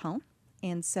 15-year-old at home,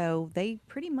 and so they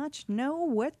pretty much know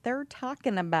what they're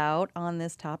talking about on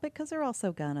this topic because they're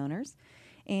also gun owners.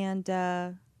 And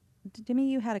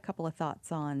Demi, you had a couple of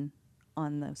thoughts on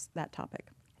that topic.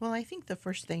 Well, I think the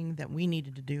first thing that we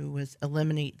needed to do was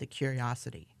eliminate the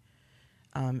curiosity.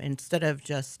 instead of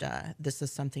just this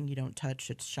is something you don't touch,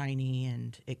 it's shiny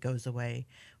and it goes away,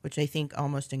 which I think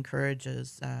almost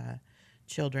encourages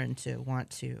children to want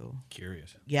to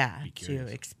to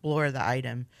explore the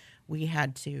item. We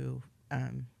had to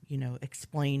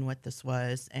explain what this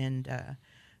was and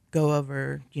go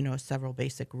over several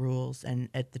basic rules, and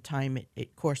at the time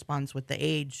it corresponds with the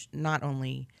age, not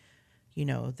only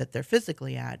that they're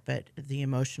physically at, but the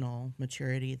emotional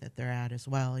maturity that they're at as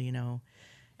well,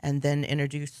 and then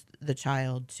introduce the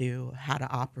child to how to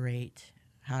operate,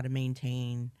 how to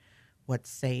maintain, what's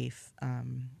safe,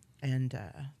 and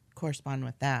correspond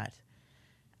with that.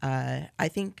 I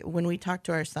think when we talked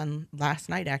to our son last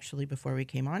night, actually, before we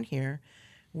came on here,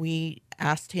 we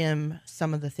asked him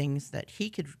some of the things that he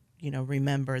could,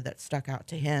 remember that stuck out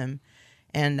to him.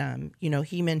 And,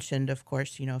 he mentioned, of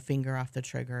course, finger off the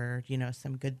trigger,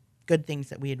 some good things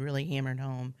that we had really hammered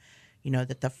home,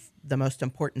 that the most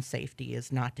important safety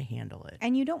is not to handle it.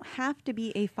 And you don't have to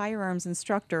be a firearms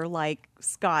instructor like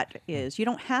Scott is. You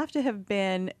don't have to have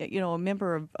been, a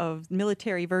member of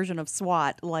military version of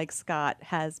SWAT like Scott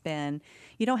has been.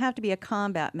 You don't have to be a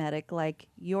combat medic like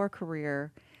your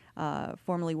career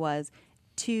formerly was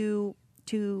to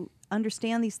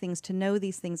understand these things, to know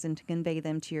these things, and to convey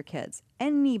them to your kids.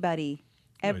 Anybody,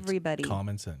 everybody,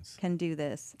 common sense can do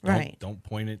this. Right. Don't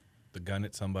point the gun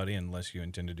at somebody unless you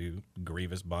intend to do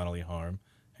grievous bodily harm,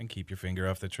 and keep your finger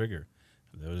off the trigger.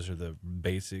 Those are the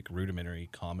basic, rudimentary,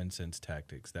 common sense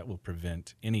tactics that will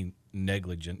prevent any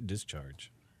negligent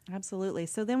discharge. Absolutely.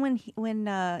 So then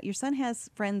when your son has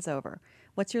friends over,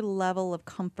 what's your level of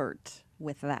comfort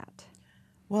with that?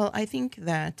 Well, I think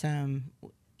that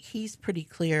he's pretty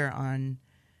clear on,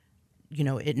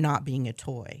 it not being a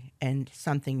toy and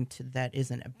something that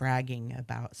isn't bragging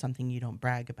about, something you don't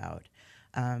brag about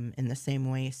in the same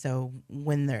way. So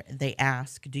when they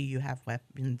ask, do you have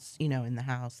weapons, in the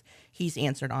house, he's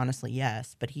answered honestly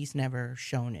yes, but he's never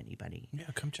shown anybody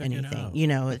come check anything.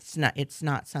 it out. It's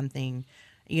not something,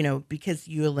 because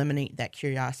you eliminate that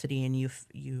curiosity and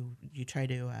you try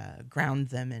to ground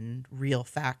them in real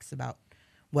facts about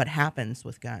what happens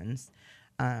with guns.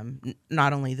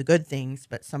 Not only the good things,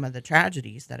 but some of the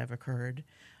tragedies that have occurred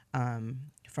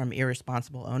from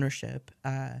irresponsible ownership,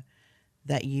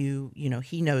 that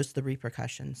he knows the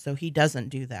repercussions. So he doesn't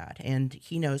do that. And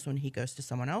he knows when he goes to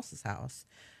someone else's house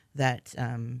that,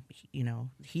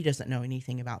 he doesn't know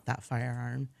anything about that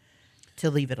firearm, to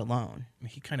leave it alone.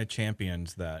 He kind of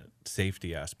champions that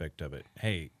safety aspect of it.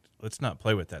 Hey, let's not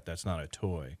play with that. That's not a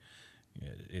toy.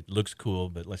 It looks cool,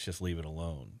 but let's just leave it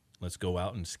alone. Let's go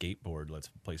out and skateboard. Let's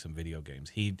play some video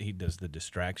games. He does the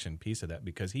distraction piece of that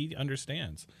because he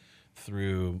understands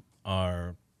through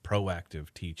our proactive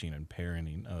teaching and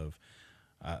parenting of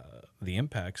the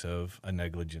impacts of a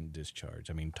negligent discharge.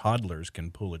 I mean, toddlers can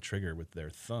pull a trigger with their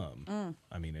thumb.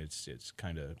 I mean, it's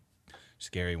kind of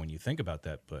scary when you think about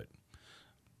that, but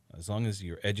as long as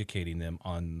you're educating them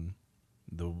on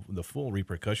the full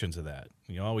repercussions of that,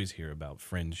 you always hear about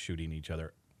friends shooting each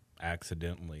other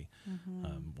accidentally.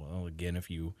 Well, again, if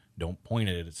you don't point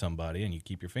it at somebody and you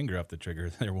keep your finger off the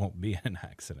trigger, there won't be an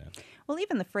accident. Well,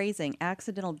 even the phrasing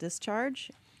accidental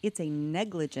discharge, it's a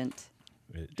negligent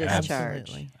discharge.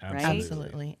 Absolutely. Right?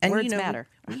 Absolutely. And words matter.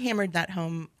 We hammered that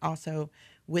home also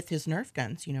with his Nerf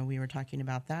guns. We were talking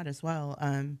about that as well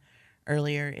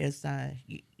earlier, is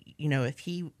if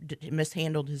he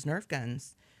mishandled his Nerf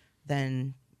guns,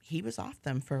 then he was off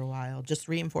them for a while, just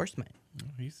reinforcement.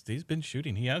 He's been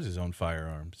shooting. He has his own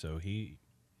firearm, so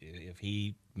if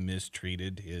he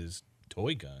mistreated his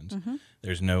toy guns,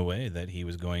 there's no way that he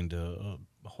was going to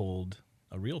hold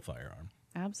a real firearm.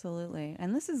 Absolutely.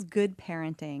 And this is good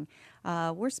parenting.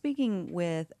 We're speaking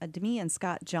with Demi and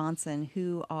Scott Johnson,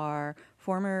 who are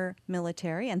former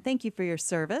military, and thank you for your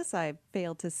service. I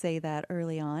failed to say that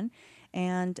early on.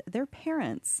 And they're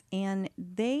parents, and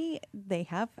they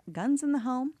have guns in the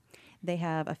home. They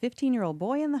have a 15-year-old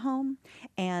boy in the home,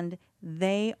 and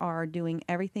they are doing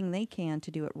everything they can to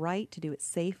do it right, to do it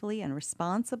safely and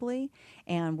responsibly.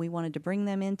 And we wanted to bring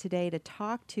them in today to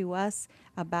talk to us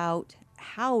about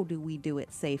how do we do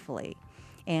it safely.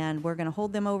 And we're going to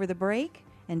hold them over the break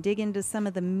and dig into some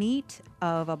of the meat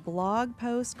of a blog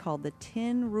post called The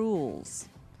 10 Rules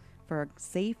for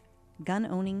Safe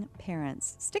Gun-Owning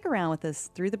Parents. Stick around with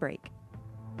us through the break.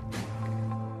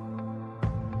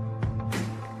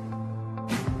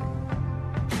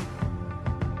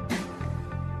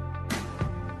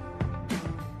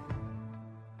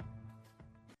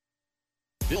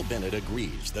 Bill Bennett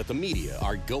agrees that the media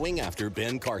are going after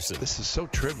Ben Carson. This is so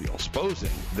trivial.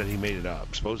 Supposing that he made it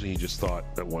up. Supposing he just thought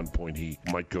at one point he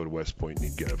might go to West Point and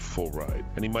he'd get a full ride.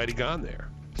 And he might have gone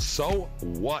there. So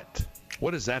what?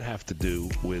 What does that have to do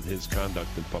with his conduct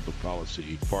in public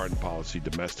policy, foreign policy,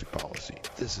 domestic policy?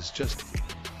 This is just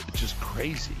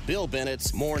crazy. Bill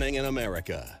Bennett's Morning in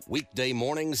America. Weekday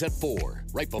mornings at 4,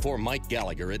 right before Mike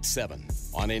Gallagher at 7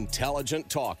 on Intelligent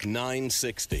Talk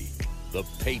 960. The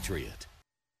Patriot.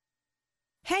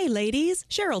 Hey ladies,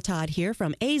 Cheryl Todd here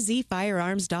from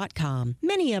azfirearms.com.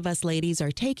 Many of us ladies are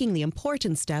taking the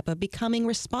important step of becoming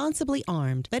responsibly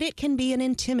armed, but it can be an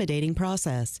intimidating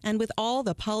process. And with all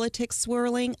the politics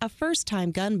swirling, a first-time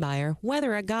gun buyer,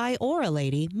 whether a guy or a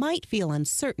lady, might feel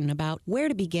uncertain about where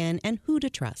to begin and who to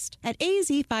trust. At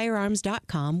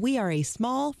azfirearms.com, we are a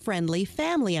small, friendly,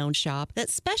 family-owned shop that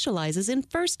specializes in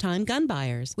first-time gun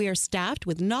buyers. We are staffed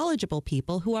with knowledgeable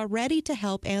people who are ready to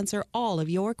help answer all of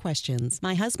your questions.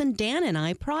 My husband Dan and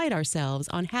I pride ourselves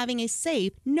on having a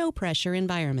safe, no-pressure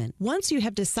environment. Once you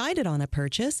have decided on a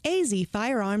purchase,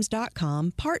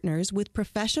 azfirearms.com partners with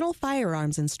professional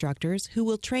firearms instructors who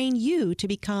will train you to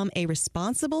become a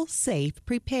responsible, safe,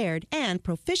 prepared, and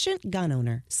proficient gun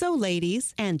owner. So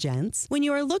ladies and gents, when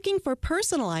you are looking for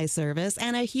personalized service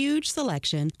and a huge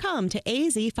selection, come to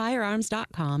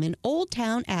azfirearms.com in Old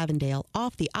Town Avondale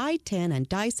off the I-10 and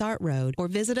Dysart Road, or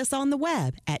visit us on the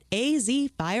web at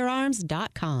azfirearms.com.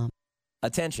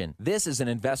 Attention, this is an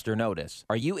investor notice.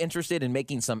 Are you interested in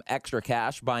making some extra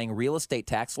cash buying real estate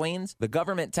tax liens? The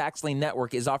Government Tax Lien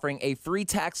Network is offering a free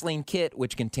tax lien kit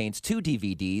which contains 2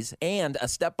 DVDs and a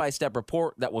step-by-step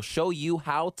report that will show you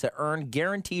how to earn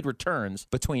guaranteed returns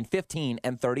between 15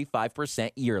 and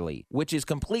 35% yearly, which is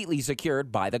completely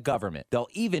secured by the government. They'll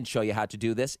even show you how to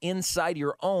do this inside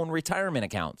your own retirement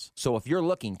accounts. So if you're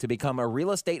looking to become a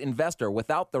real estate investor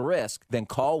without the risk, then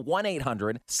call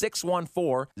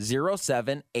 1-800-614-0789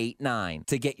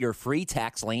 to get your free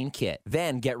tax lien kit.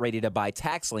 Then get ready to buy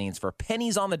tax liens for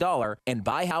pennies on the dollar and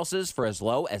buy houses for as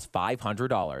low as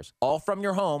 $500. All from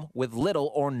your home with little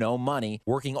or no money,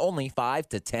 working only 5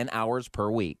 to 10 hours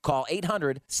per week. Call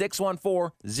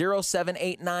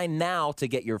 800-614-0789 now to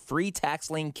get your free tax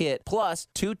lien kit, plus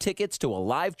 2 tickets to a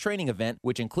live training event,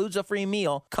 which includes a free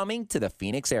meal coming to the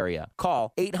Phoenix area.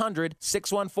 Call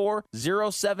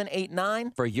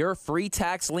 800-614-0789 for your free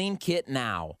tax lien kit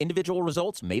now. Individual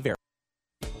results may vary.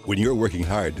 When you're working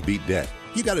hard to beat debt,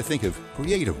 you got to think of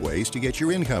creative ways to get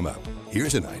your income up.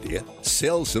 Here's an idea.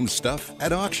 Sell some stuff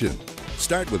at auction.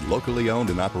 Start with locally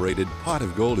owned and operated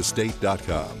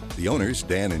potofgoldestate.com. The owners,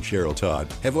 Dan and Cheryl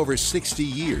Todd, have over 60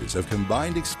 years of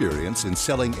combined experience in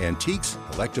selling antiques,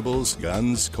 collectibles,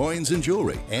 guns, coins, and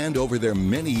jewelry. And over their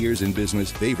many years in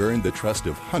business, they've earned the trust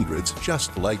of hundreds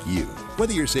just like you.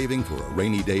 Whether you're saving for a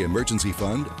rainy day emergency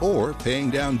fund or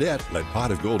paying down debt, let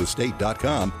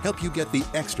potofgoldestate.com help you get the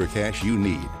extra cash you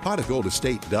need.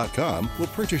 Potofgoldestate.com will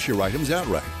purchase your items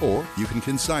outright, or you can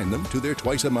consign them to their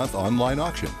twice-a-month online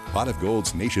auction. Pot of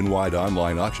Gold's nationwide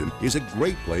online auction is a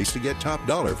great place to get top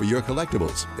dollar for your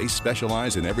collectibles. They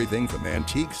specialize in everything from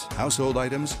antiques, household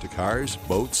items, to cars,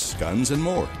 boats, guns, and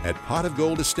more at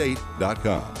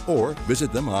potofgoldestate.com. Or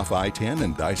visit them off I-10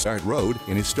 and Dysart Road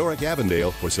in historic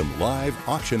Avondale for some live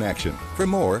auction action. For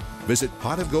more, visit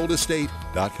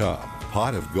potofgoldestate.com.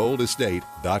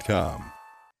 potofgoldestate.com.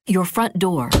 Your front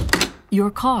door,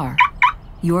 your car,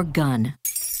 your gun.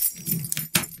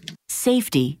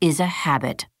 Safety is a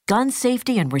habit. Gun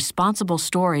safety and responsible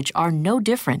storage are no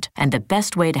different, and the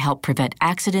best way to help prevent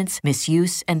accidents,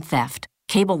 misuse, and theft.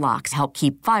 Cable locks help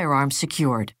keep firearms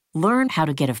secured. Learn how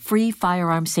to get a free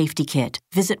firearm safety kit.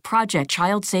 Visit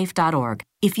projectchildsafe.org.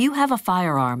 If you have a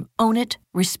firearm, own it,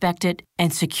 respect it,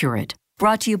 and secure it.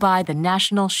 Brought to you by the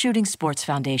National Shooting Sports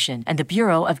Foundation and the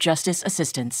Bureau of Justice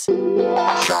Assistance.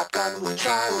 Shotgun with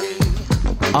Charlie.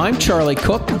 I'm Charlie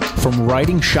Cook from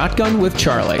Riding Shotgun with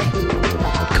Charlie.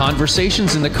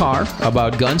 Conversations in the car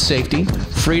about gun safety,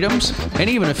 freedoms, and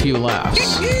even a few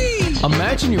laughs.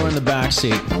 Imagine you're in the back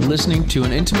seat listening to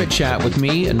an intimate chat with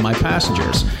me and my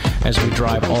passengers as we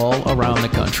drive all around the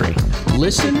country.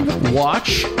 Listen,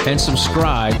 watch, and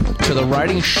subscribe to the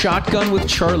Riding Shotgun with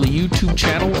Charlie YouTube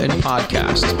channel and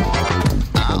podcast.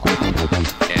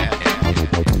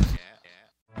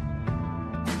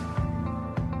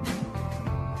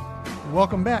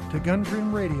 Welcome back to Gun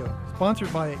Dream Radio,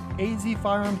 sponsored by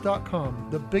azfirearms.com,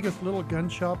 the biggest little gun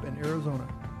shop in Arizona.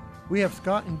 We have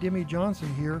Scott and Demi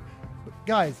Johnson here. But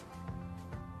guys,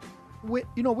 we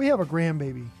have a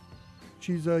grandbaby.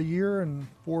 She's a year and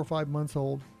 4 or 5 months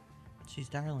old. She's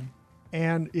darling.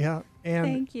 And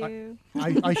thank you.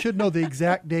 I should know the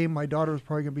exact day. My daughter is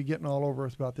probably going to be getting all over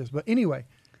us about this. But anyway,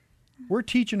 we're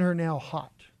teaching her now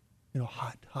hot.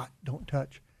 Hot, don't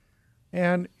touch.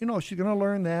 And, she's going to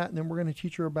learn that. And then we're going to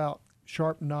teach her about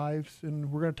sharp knives. And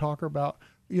we're going to talk her about,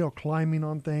 climbing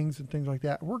on things and things like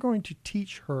that. We're going to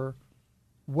teach her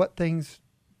what things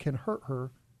can hurt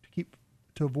her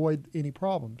to avoid any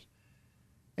problems.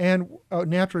 And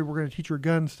naturally, we're going to teach her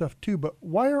gun stuff too. But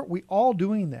why aren't we all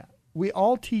doing that? We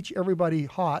all teach everybody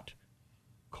hot,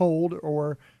 cold,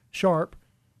 or sharp,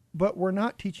 but we're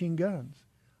not teaching guns.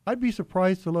 I'd be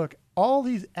surprised to look all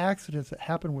these accidents that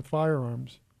happen with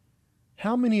firearms.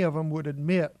 How many of them would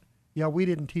admit, yeah, we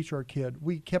didn't teach our kid.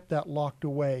 We kept that locked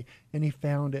away, and he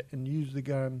found it and used the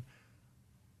gun.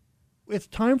 It's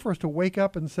time for us to wake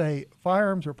up and say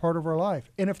firearms are part of our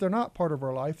life. And if they're not part of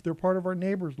our life, they're part of our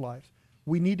neighbors' lives.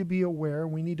 We need to be aware.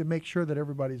 We need to make sure that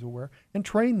everybody's aware and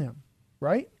train them,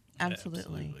 right?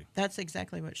 Absolutely. That's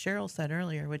exactly what Cheryl said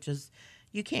earlier, which is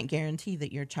you can't guarantee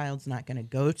that your child's not going to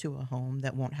go to a home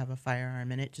that won't have a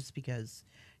firearm in it just because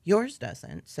yours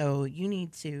doesn't. So you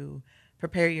need to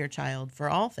prepare your child for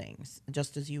all things,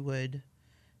 just as you would,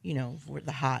 for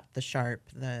the hot, the sharp,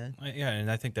 the... Yeah,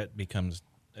 and I think that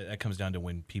comes down to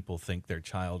when people think their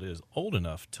child is old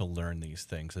enough to learn these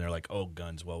things. And they're like, oh,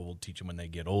 guns, well, we'll teach them when they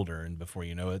get older. And before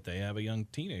you know it, they have a young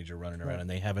teenager running around and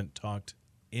they haven't talked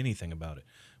anything about it.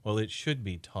 Well, it should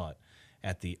be taught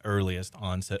at the earliest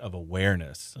onset of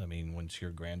awareness. I mean, once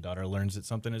your granddaughter learns that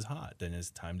something is hot, then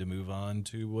it's time to move on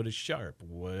to what is sharp,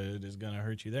 what is going to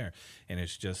hurt you there. And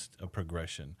it's just a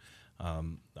progression.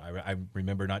 I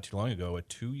remember not too long ago, a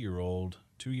 2-year-old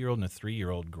and a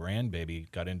 3-year-old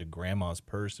grandbaby got into grandma's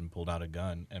purse and pulled out a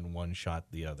gun, and one shot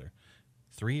the other.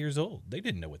 3 years old. They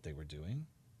didn't know what they were doing.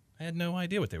 I had no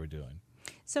idea what they were doing.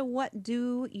 So what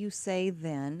do you say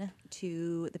then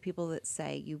to the people that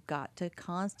say you've got to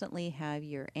constantly have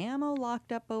your ammo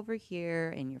locked up over here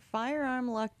and your firearm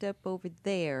locked up over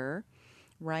there,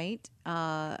 right?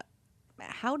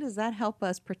 How does that help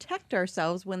us protect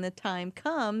ourselves when the time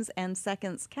comes and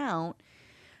seconds count?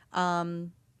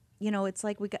 It's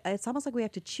like it's almost like we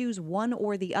have to choose one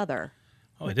or the other.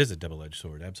 Oh, it is a double-edged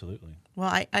sword, absolutely. Well,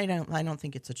 I don't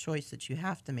think it's a choice that you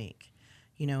have to make.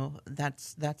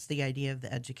 That's the idea of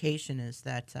the education, is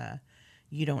that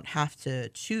you don't have to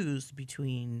choose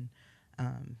between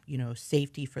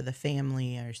safety for the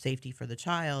family or safety for the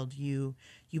child. You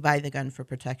buy the gun for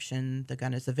protection. The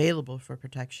gun is available for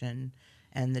protection,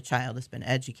 and the child has been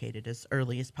educated as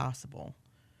early as possible.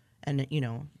 And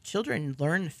children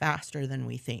learn faster than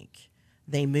we think.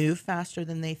 They move faster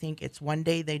than they think. It's one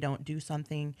day they don't do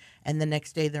something, and the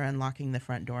next day they're unlocking the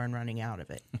front door and running out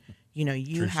of it.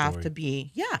 You have to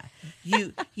be,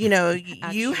 you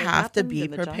have to be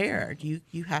prepared.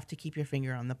 You have to keep your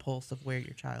finger on the pulse of where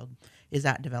your child is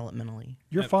at developmentally.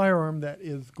 Your firearm that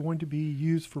is going to be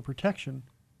used for protection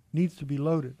needs to be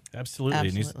loaded.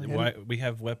 Absolutely. We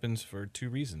have weapons for two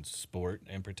reasons: sport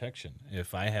and protection.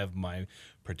 If I have my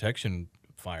protection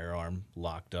firearm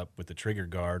locked up with a trigger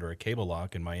guard or a cable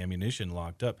lock and my ammunition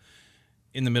locked up,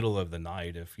 in the middle of the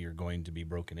night, if you're going to be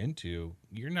broken into,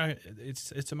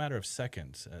 it's a matter of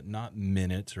seconds, not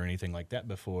minutes or anything like that,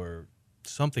 before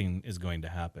something is going to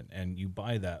happen. And you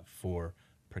buy that for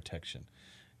protection.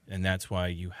 And that's why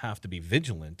you have to be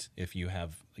vigilant. If you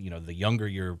have, the younger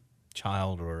your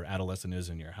child or adolescent is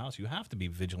in your house, you have to be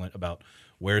vigilant about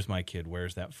where's my kid,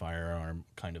 where's that firearm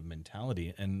kind of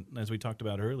mentality. And as we talked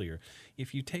about earlier,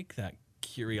 if you take that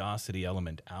curiosity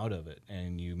element out of it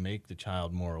and you make the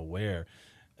child more aware,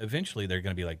 eventually they're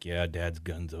going to be like, yeah, dad's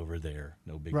gun's over there,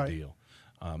 no big deal.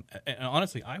 And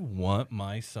honestly, I want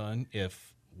my son,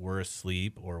 if we're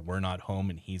asleep or we're not home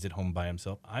and he's at home by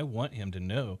himself, I want him to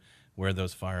know where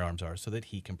those firearms are so that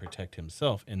he can protect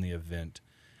himself in the event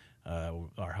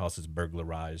our house is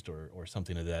burglarized or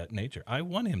something of that nature. I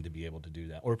want him to be able to do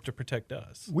that, or to protect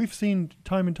us. We've seen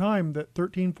time and time that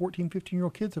 13, 14,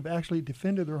 15-year-old kids have actually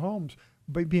defended their homes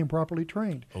by being properly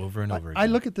trained. Over and over again. I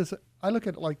look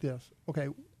at it like this. Okay,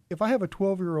 if I have a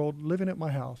 12-year-old living at my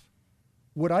house,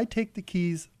 would I take the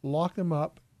keys, lock them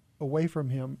up away from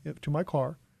him to my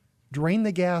car, drain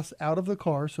the gas out of the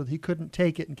car so that he couldn't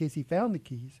take it in case he found the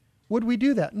keys? Would we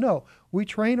do that? No. We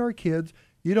train our kids,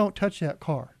 you don't touch that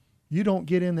car. You don't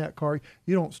get in that car.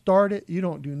 You don't start it. You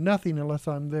don't do nothing unless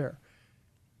I'm there.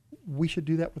 We should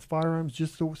do that with firearms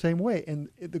just the same way. And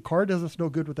the car does us no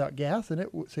good without gas in it.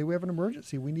 Say we have an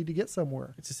emergency. We need to get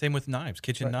somewhere. It's the same with knives,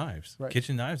 kitchen knives. Right.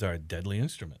 Kitchen knives are a deadly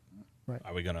instrument. Right.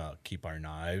 Are we going to keep our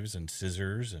knives and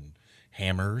scissors and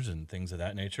hammers and things of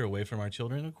that nature away from our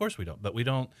children? Of course we don't. But we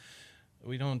don't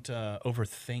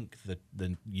overthink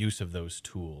the use of those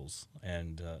tools.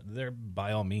 And they're,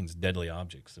 by all means, deadly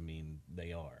objects. I mean,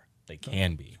 they are. They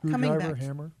can be. Screwdriver,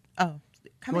 hammer.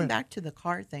 Coming back to the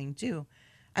car thing too.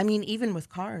 I mean, even with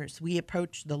cars, we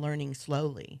approach the learning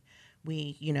slowly.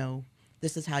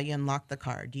 This is how you unlock the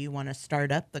car. Do you want to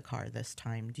start up the car this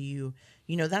time? Do you,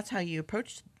 that's how you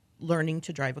approach learning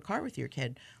to drive a car with your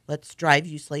kid. Let's drive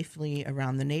you safely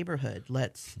around the neighborhood.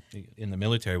 Let's. In the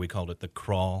military, we called it the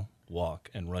crawl, walk,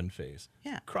 and run phase.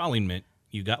 Yeah. Crawling meant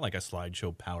you got like a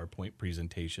slideshow PowerPoint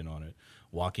presentation on it.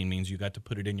 Walking means you got to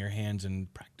put it in your hands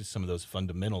and practice some of those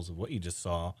fundamentals of what you just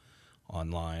saw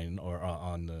online or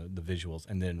on the visuals.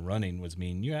 And then running was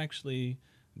mean you're actually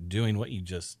doing what you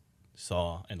just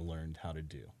saw and learned how to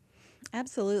do.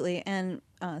 Absolutely. And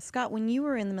Scott, when you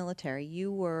were in the military,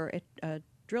 you were a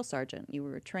drill sergeant. You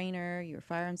were a trainer. You were a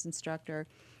firearms instructor.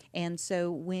 And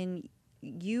so when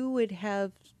you would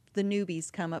have the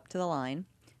newbies come up to the line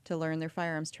to learn their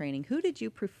firearms training, who did you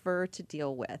prefer to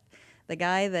deal with? The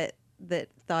guy that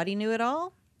thought he knew it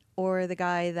all, or the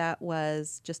guy that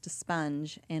was just a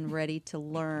sponge and ready to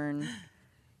learn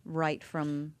right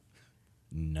from...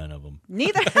 None of them.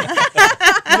 Neither.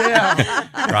 Yeah.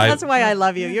 That's why I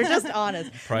love you. You're just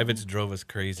honest. Privates drove us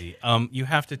crazy. You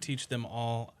have to teach them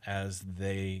all as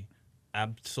they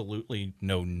absolutely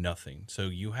know nothing. So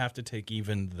you have to take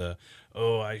even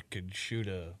I could shoot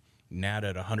a gnat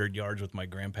at 100 yards with my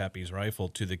grandpappy's rifle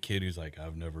to the kid who's like,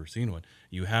 I've never seen one.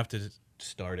 You have to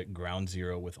start at ground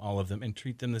zero with all of them and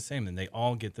treat them the same, and they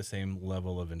all get the same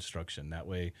level of instruction. That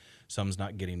way some's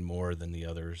not getting more than the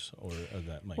others or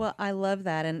that might. Well, I love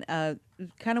that, and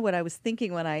kind of what I was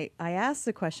thinking when I asked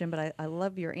the question, but I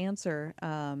love your answer,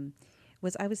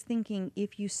 was I was thinking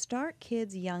if you start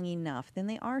kids young enough, then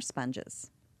they are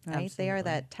sponges, right? Absolutely. They are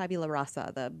that tabula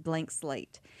rasa, the blank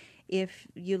slate. If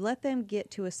you let them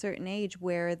get to a certain age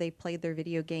where they've played their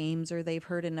video games or they've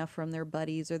heard enough from their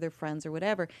buddies or their friends or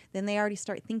whatever, then they already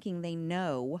start thinking they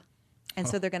know, and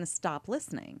so they're going to stop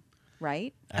listening,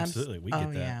 right? Absolutely, we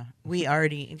get that. Yeah, we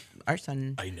already. Our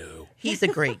son. I know. He's a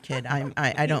great kid.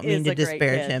 I don't mean to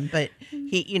disparage him, but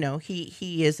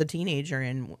he is a teenager,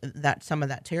 and that some of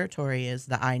that territory is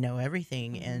the I know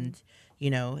everything, and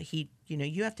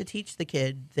you have to teach the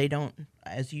kid. They don't,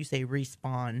 as you say,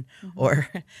 respawn, or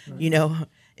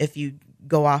if you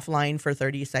go offline for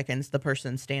 30 seconds, the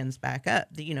person stands back up.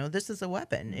 This is a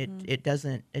weapon. It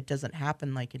doesn't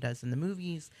happen like it does in the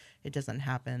movies. It doesn't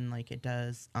happen like it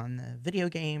does on the video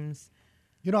games.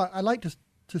 I like to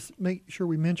make sure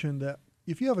we mention that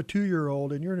if you have a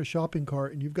 2-year-old and you're in a shopping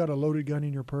cart and you've got a loaded gun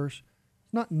in your purse,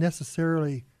 it's not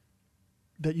necessarily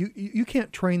that you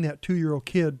can't train that 2-year-old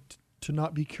kid to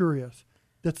not be curious.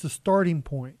 That's the starting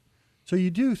point. So you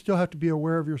do still have to be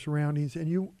aware of your surroundings, and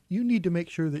you need to make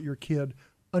sure that your kid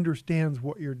understands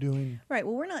what you're doing. Right.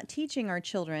 Well, we're not teaching our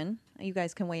children, you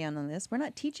guys can weigh in on this, we're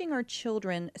not teaching our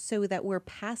children so that we're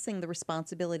passing the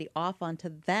responsibility off onto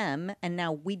them, and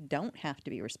now we don't have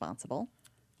to be responsible.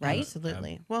 Right?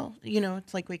 Absolutely. Well,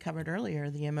 it's like we covered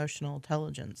earlier, the emotional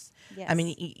intelligence. Yes. I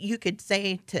mean, you could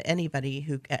say to anybody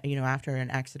who, after an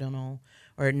accidental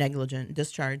or negligent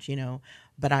discharge,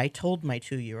 but I told my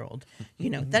 2-year-old,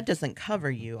 that doesn't cover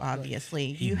you,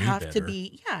 obviously. He you knew have better.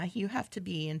 to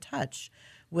be in touch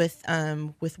with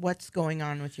what's going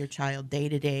on with your child day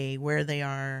to day, where they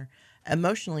are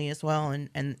emotionally as well.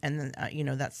 And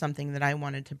that's something that I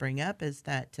wanted to bring up is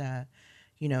that,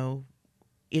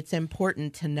 it's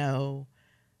important to know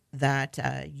that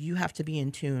you have to be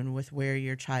in tune with where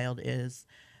your child is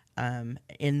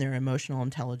in their emotional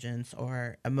intelligence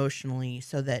or emotionally,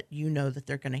 so that that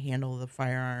they're going to handle the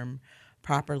firearm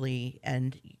properly.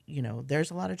 And,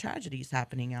 there's a lot of tragedies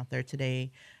happening out there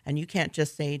today. And you can't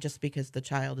just say, just because the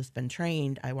child has been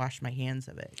trained, I wash my hands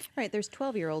of it. Right. There's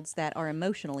 12-year-olds that are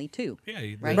emotionally too.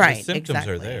 Yeah, right? The symptoms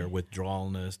exactly. are there.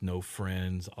 Withdrawalness, no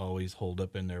friends, always holed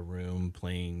up in their room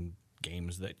playing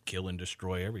games that kill and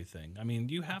destroy everything. I mean,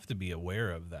 you have to be aware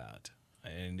of that.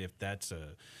 And if that's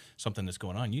something that's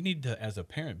going on, you need to, as a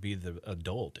parent, be the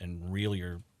adult and reel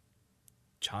your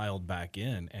child back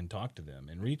in and talk to them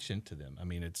and reach into them. I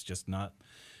mean, it's just not,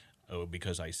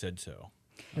 because I said so.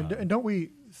 And don't we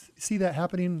see that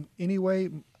happening anyway?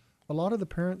 A lot of the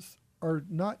parents are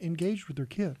not engaged with their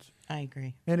kids. I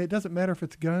agree. And it doesn't matter if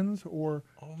it's guns or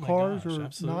cars or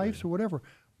absolutely. knives or whatever.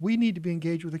 We need to be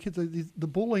engaged with the kids. The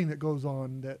bullying that goes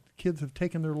on, that kids have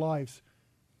taken their lives.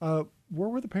 Where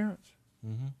were the parents?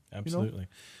 Mm-hmm. Absolutely.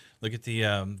 Look at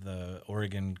the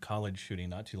Oregon college shooting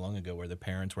not too long ago, where the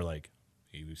parents were like,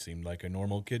 "You seemed like a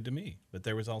normal kid to me," but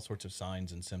there was all sorts of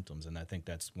signs and symptoms. And I think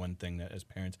that's one thing that, as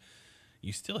parents,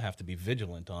 you still have to be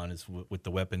vigilant on, is with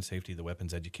the weapons safety, the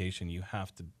weapons education. You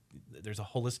have to. There's a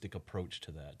holistic approach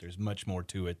to that. There's much more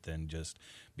to it than just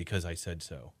because I said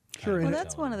so. Sure. Well,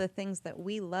 that's one of the things that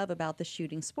we love about the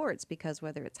shooting sports, because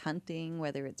whether it's hunting,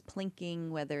 whether it's plinking,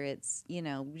 whether it's,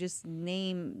 just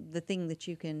name the thing that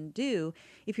you can do,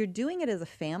 if you're doing it as a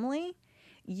family,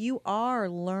 you are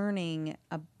learning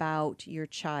about your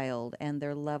child and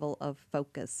their level of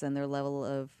focus and their level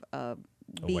of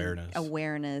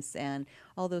awareness and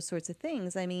all those sorts of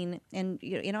things. I mean, and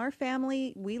in our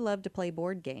family, we love to play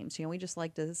board games. We just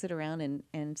like to sit around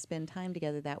and spend time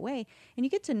together that way. And you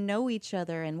get to know each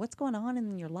other and what's going on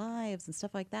in your lives and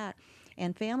stuff like that.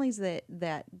 And families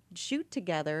that shoot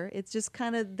together, it's just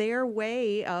kind of their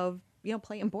way of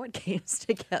playing board games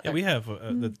together. Yeah, we have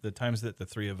the times that the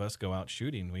three of us go out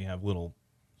shooting, we have little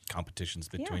competitions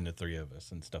between the three of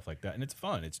us and stuff like that. And it's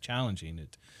fun. It's challenging.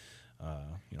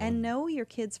 And know your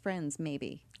kids' friends,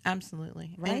 maybe.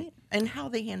 Absolutely. Right? And how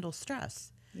they handle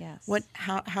stress. Yes.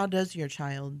 How does your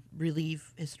child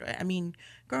relieve his stress? I mean,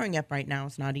 growing up right now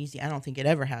is not easy. I don't think it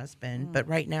ever has been. But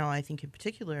right now, I think in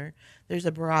particular, there's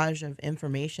a barrage of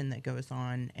information that goes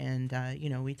on. And,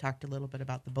 we talked a little bit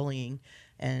about the bullying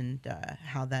and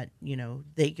how that,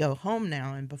 they go home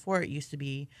now. And before it used to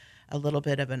be a little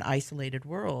bit of an isolated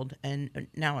world. And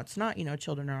now it's not.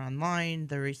 Children are online.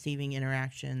 They're receiving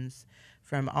interactions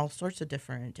from all sorts of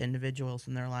different individuals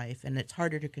in their life, and it's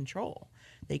harder to control.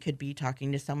 They could be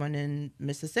talking to someone in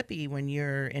Mississippi when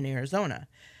you're in Arizona.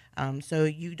 So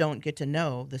you don't get to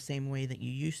know the same way that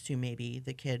you used to, maybe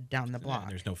the kid down the block.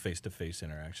 There's no face-to-face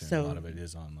interaction. So a lot of it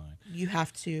is online. You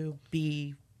have to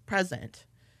be present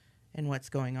in what's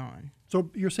going on. So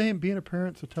you're saying being a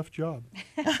parent's a tough job.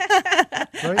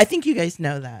 Right? I think you guys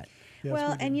know that. Yes,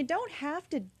 well, and you don't have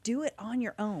to do it on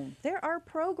your own. There are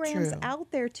programs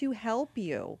out there to help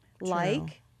you,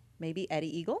 like maybe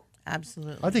Eddie Eagle.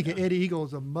 Absolutely. I think Eddie Eagle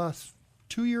is a must.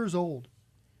 2 years old.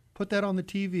 Put that on the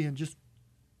TV and just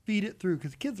feed it through,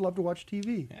 because kids love to watch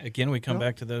TV. Again, we come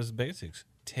back to those basics.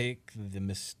 Take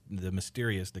the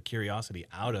mysterious, the curiosity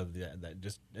out of that.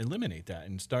 Just eliminate that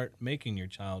and start making your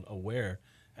child aware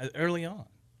early on.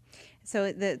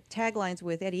 So the taglines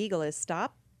with Eddie Eagle is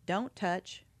stop, don't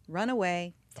touch, run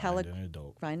away, find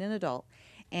an adult.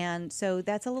 And so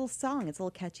that's a little song. It's a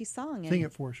little catchy song. Sing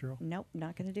it for us, Cheryl. Nope,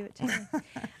 not going to do it today.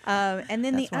 And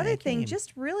then the other thing,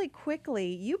 just really quickly,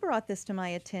 you brought this to my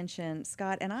attention,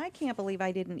 Scott, and I can't believe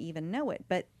I didn't even know it,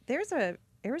 but there's a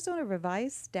Arizona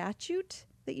revised statute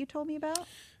that you told me about?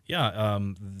 Yeah,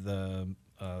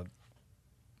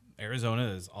 Arizona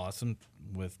is awesome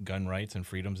with gun rights and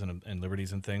freedoms and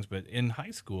liberties and things, but in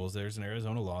high schools, there's an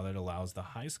Arizona law that allows the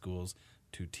high schools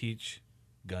to teach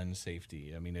gun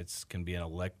safety. I mean, it can be an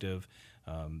elective.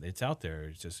 It's out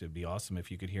there. It'd be awesome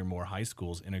if you could hear more high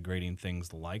schools integrating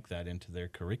things like that into their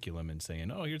curriculum and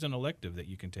saying, oh, here's an elective that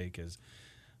you can take as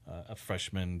a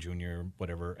freshman, junior,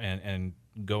 whatever, and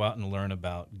go out and learn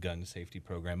about gun safety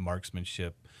program,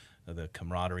 marksmanship, the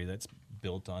camaraderie that's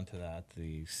built onto that,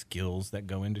 the skills that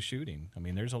go into shooting. I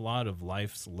mean, there's a lot of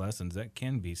life's lessons that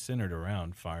can be centered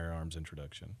around firearms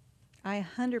introduction. I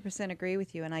 100% agree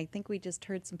with you, and I think we just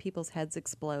heard some people's heads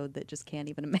explode that just can't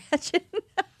even imagine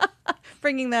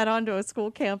bringing that onto a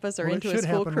school campus or into a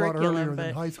school curriculum. It should happen a lot earlier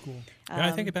than high school. Yeah,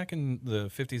 I think back in the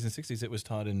 50s and 60s, it was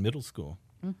taught in middle school.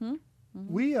 Mm-hmm.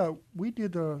 Mm-hmm. We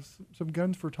did some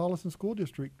guns for Tolleson School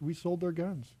District. We sold their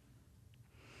guns.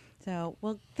 So,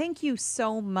 well, thank you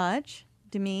so much,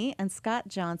 Demi and Scott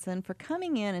Johnson, for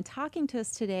coming in and talking to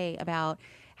us today about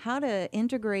how to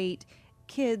integrate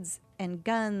kids and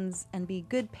guns and be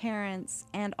good parents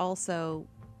and also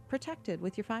protected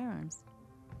with your firearms.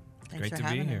 Thanks Great for to be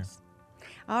having here. us.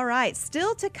 All right,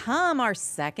 still to come, our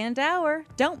second hour.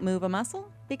 Don't move a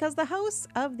muscle, because the hosts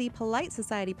of the Polite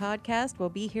Society podcast will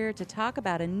be here to talk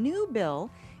about a new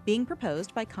bill being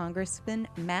proposed by Congressman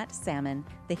Matt Salmon,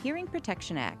 the Hearing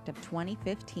Protection Act of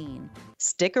 2015.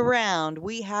 Stick around.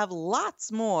 We have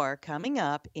lots more coming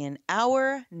up in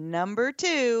hour number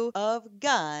 2 of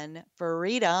Gun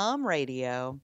Freedom Radio.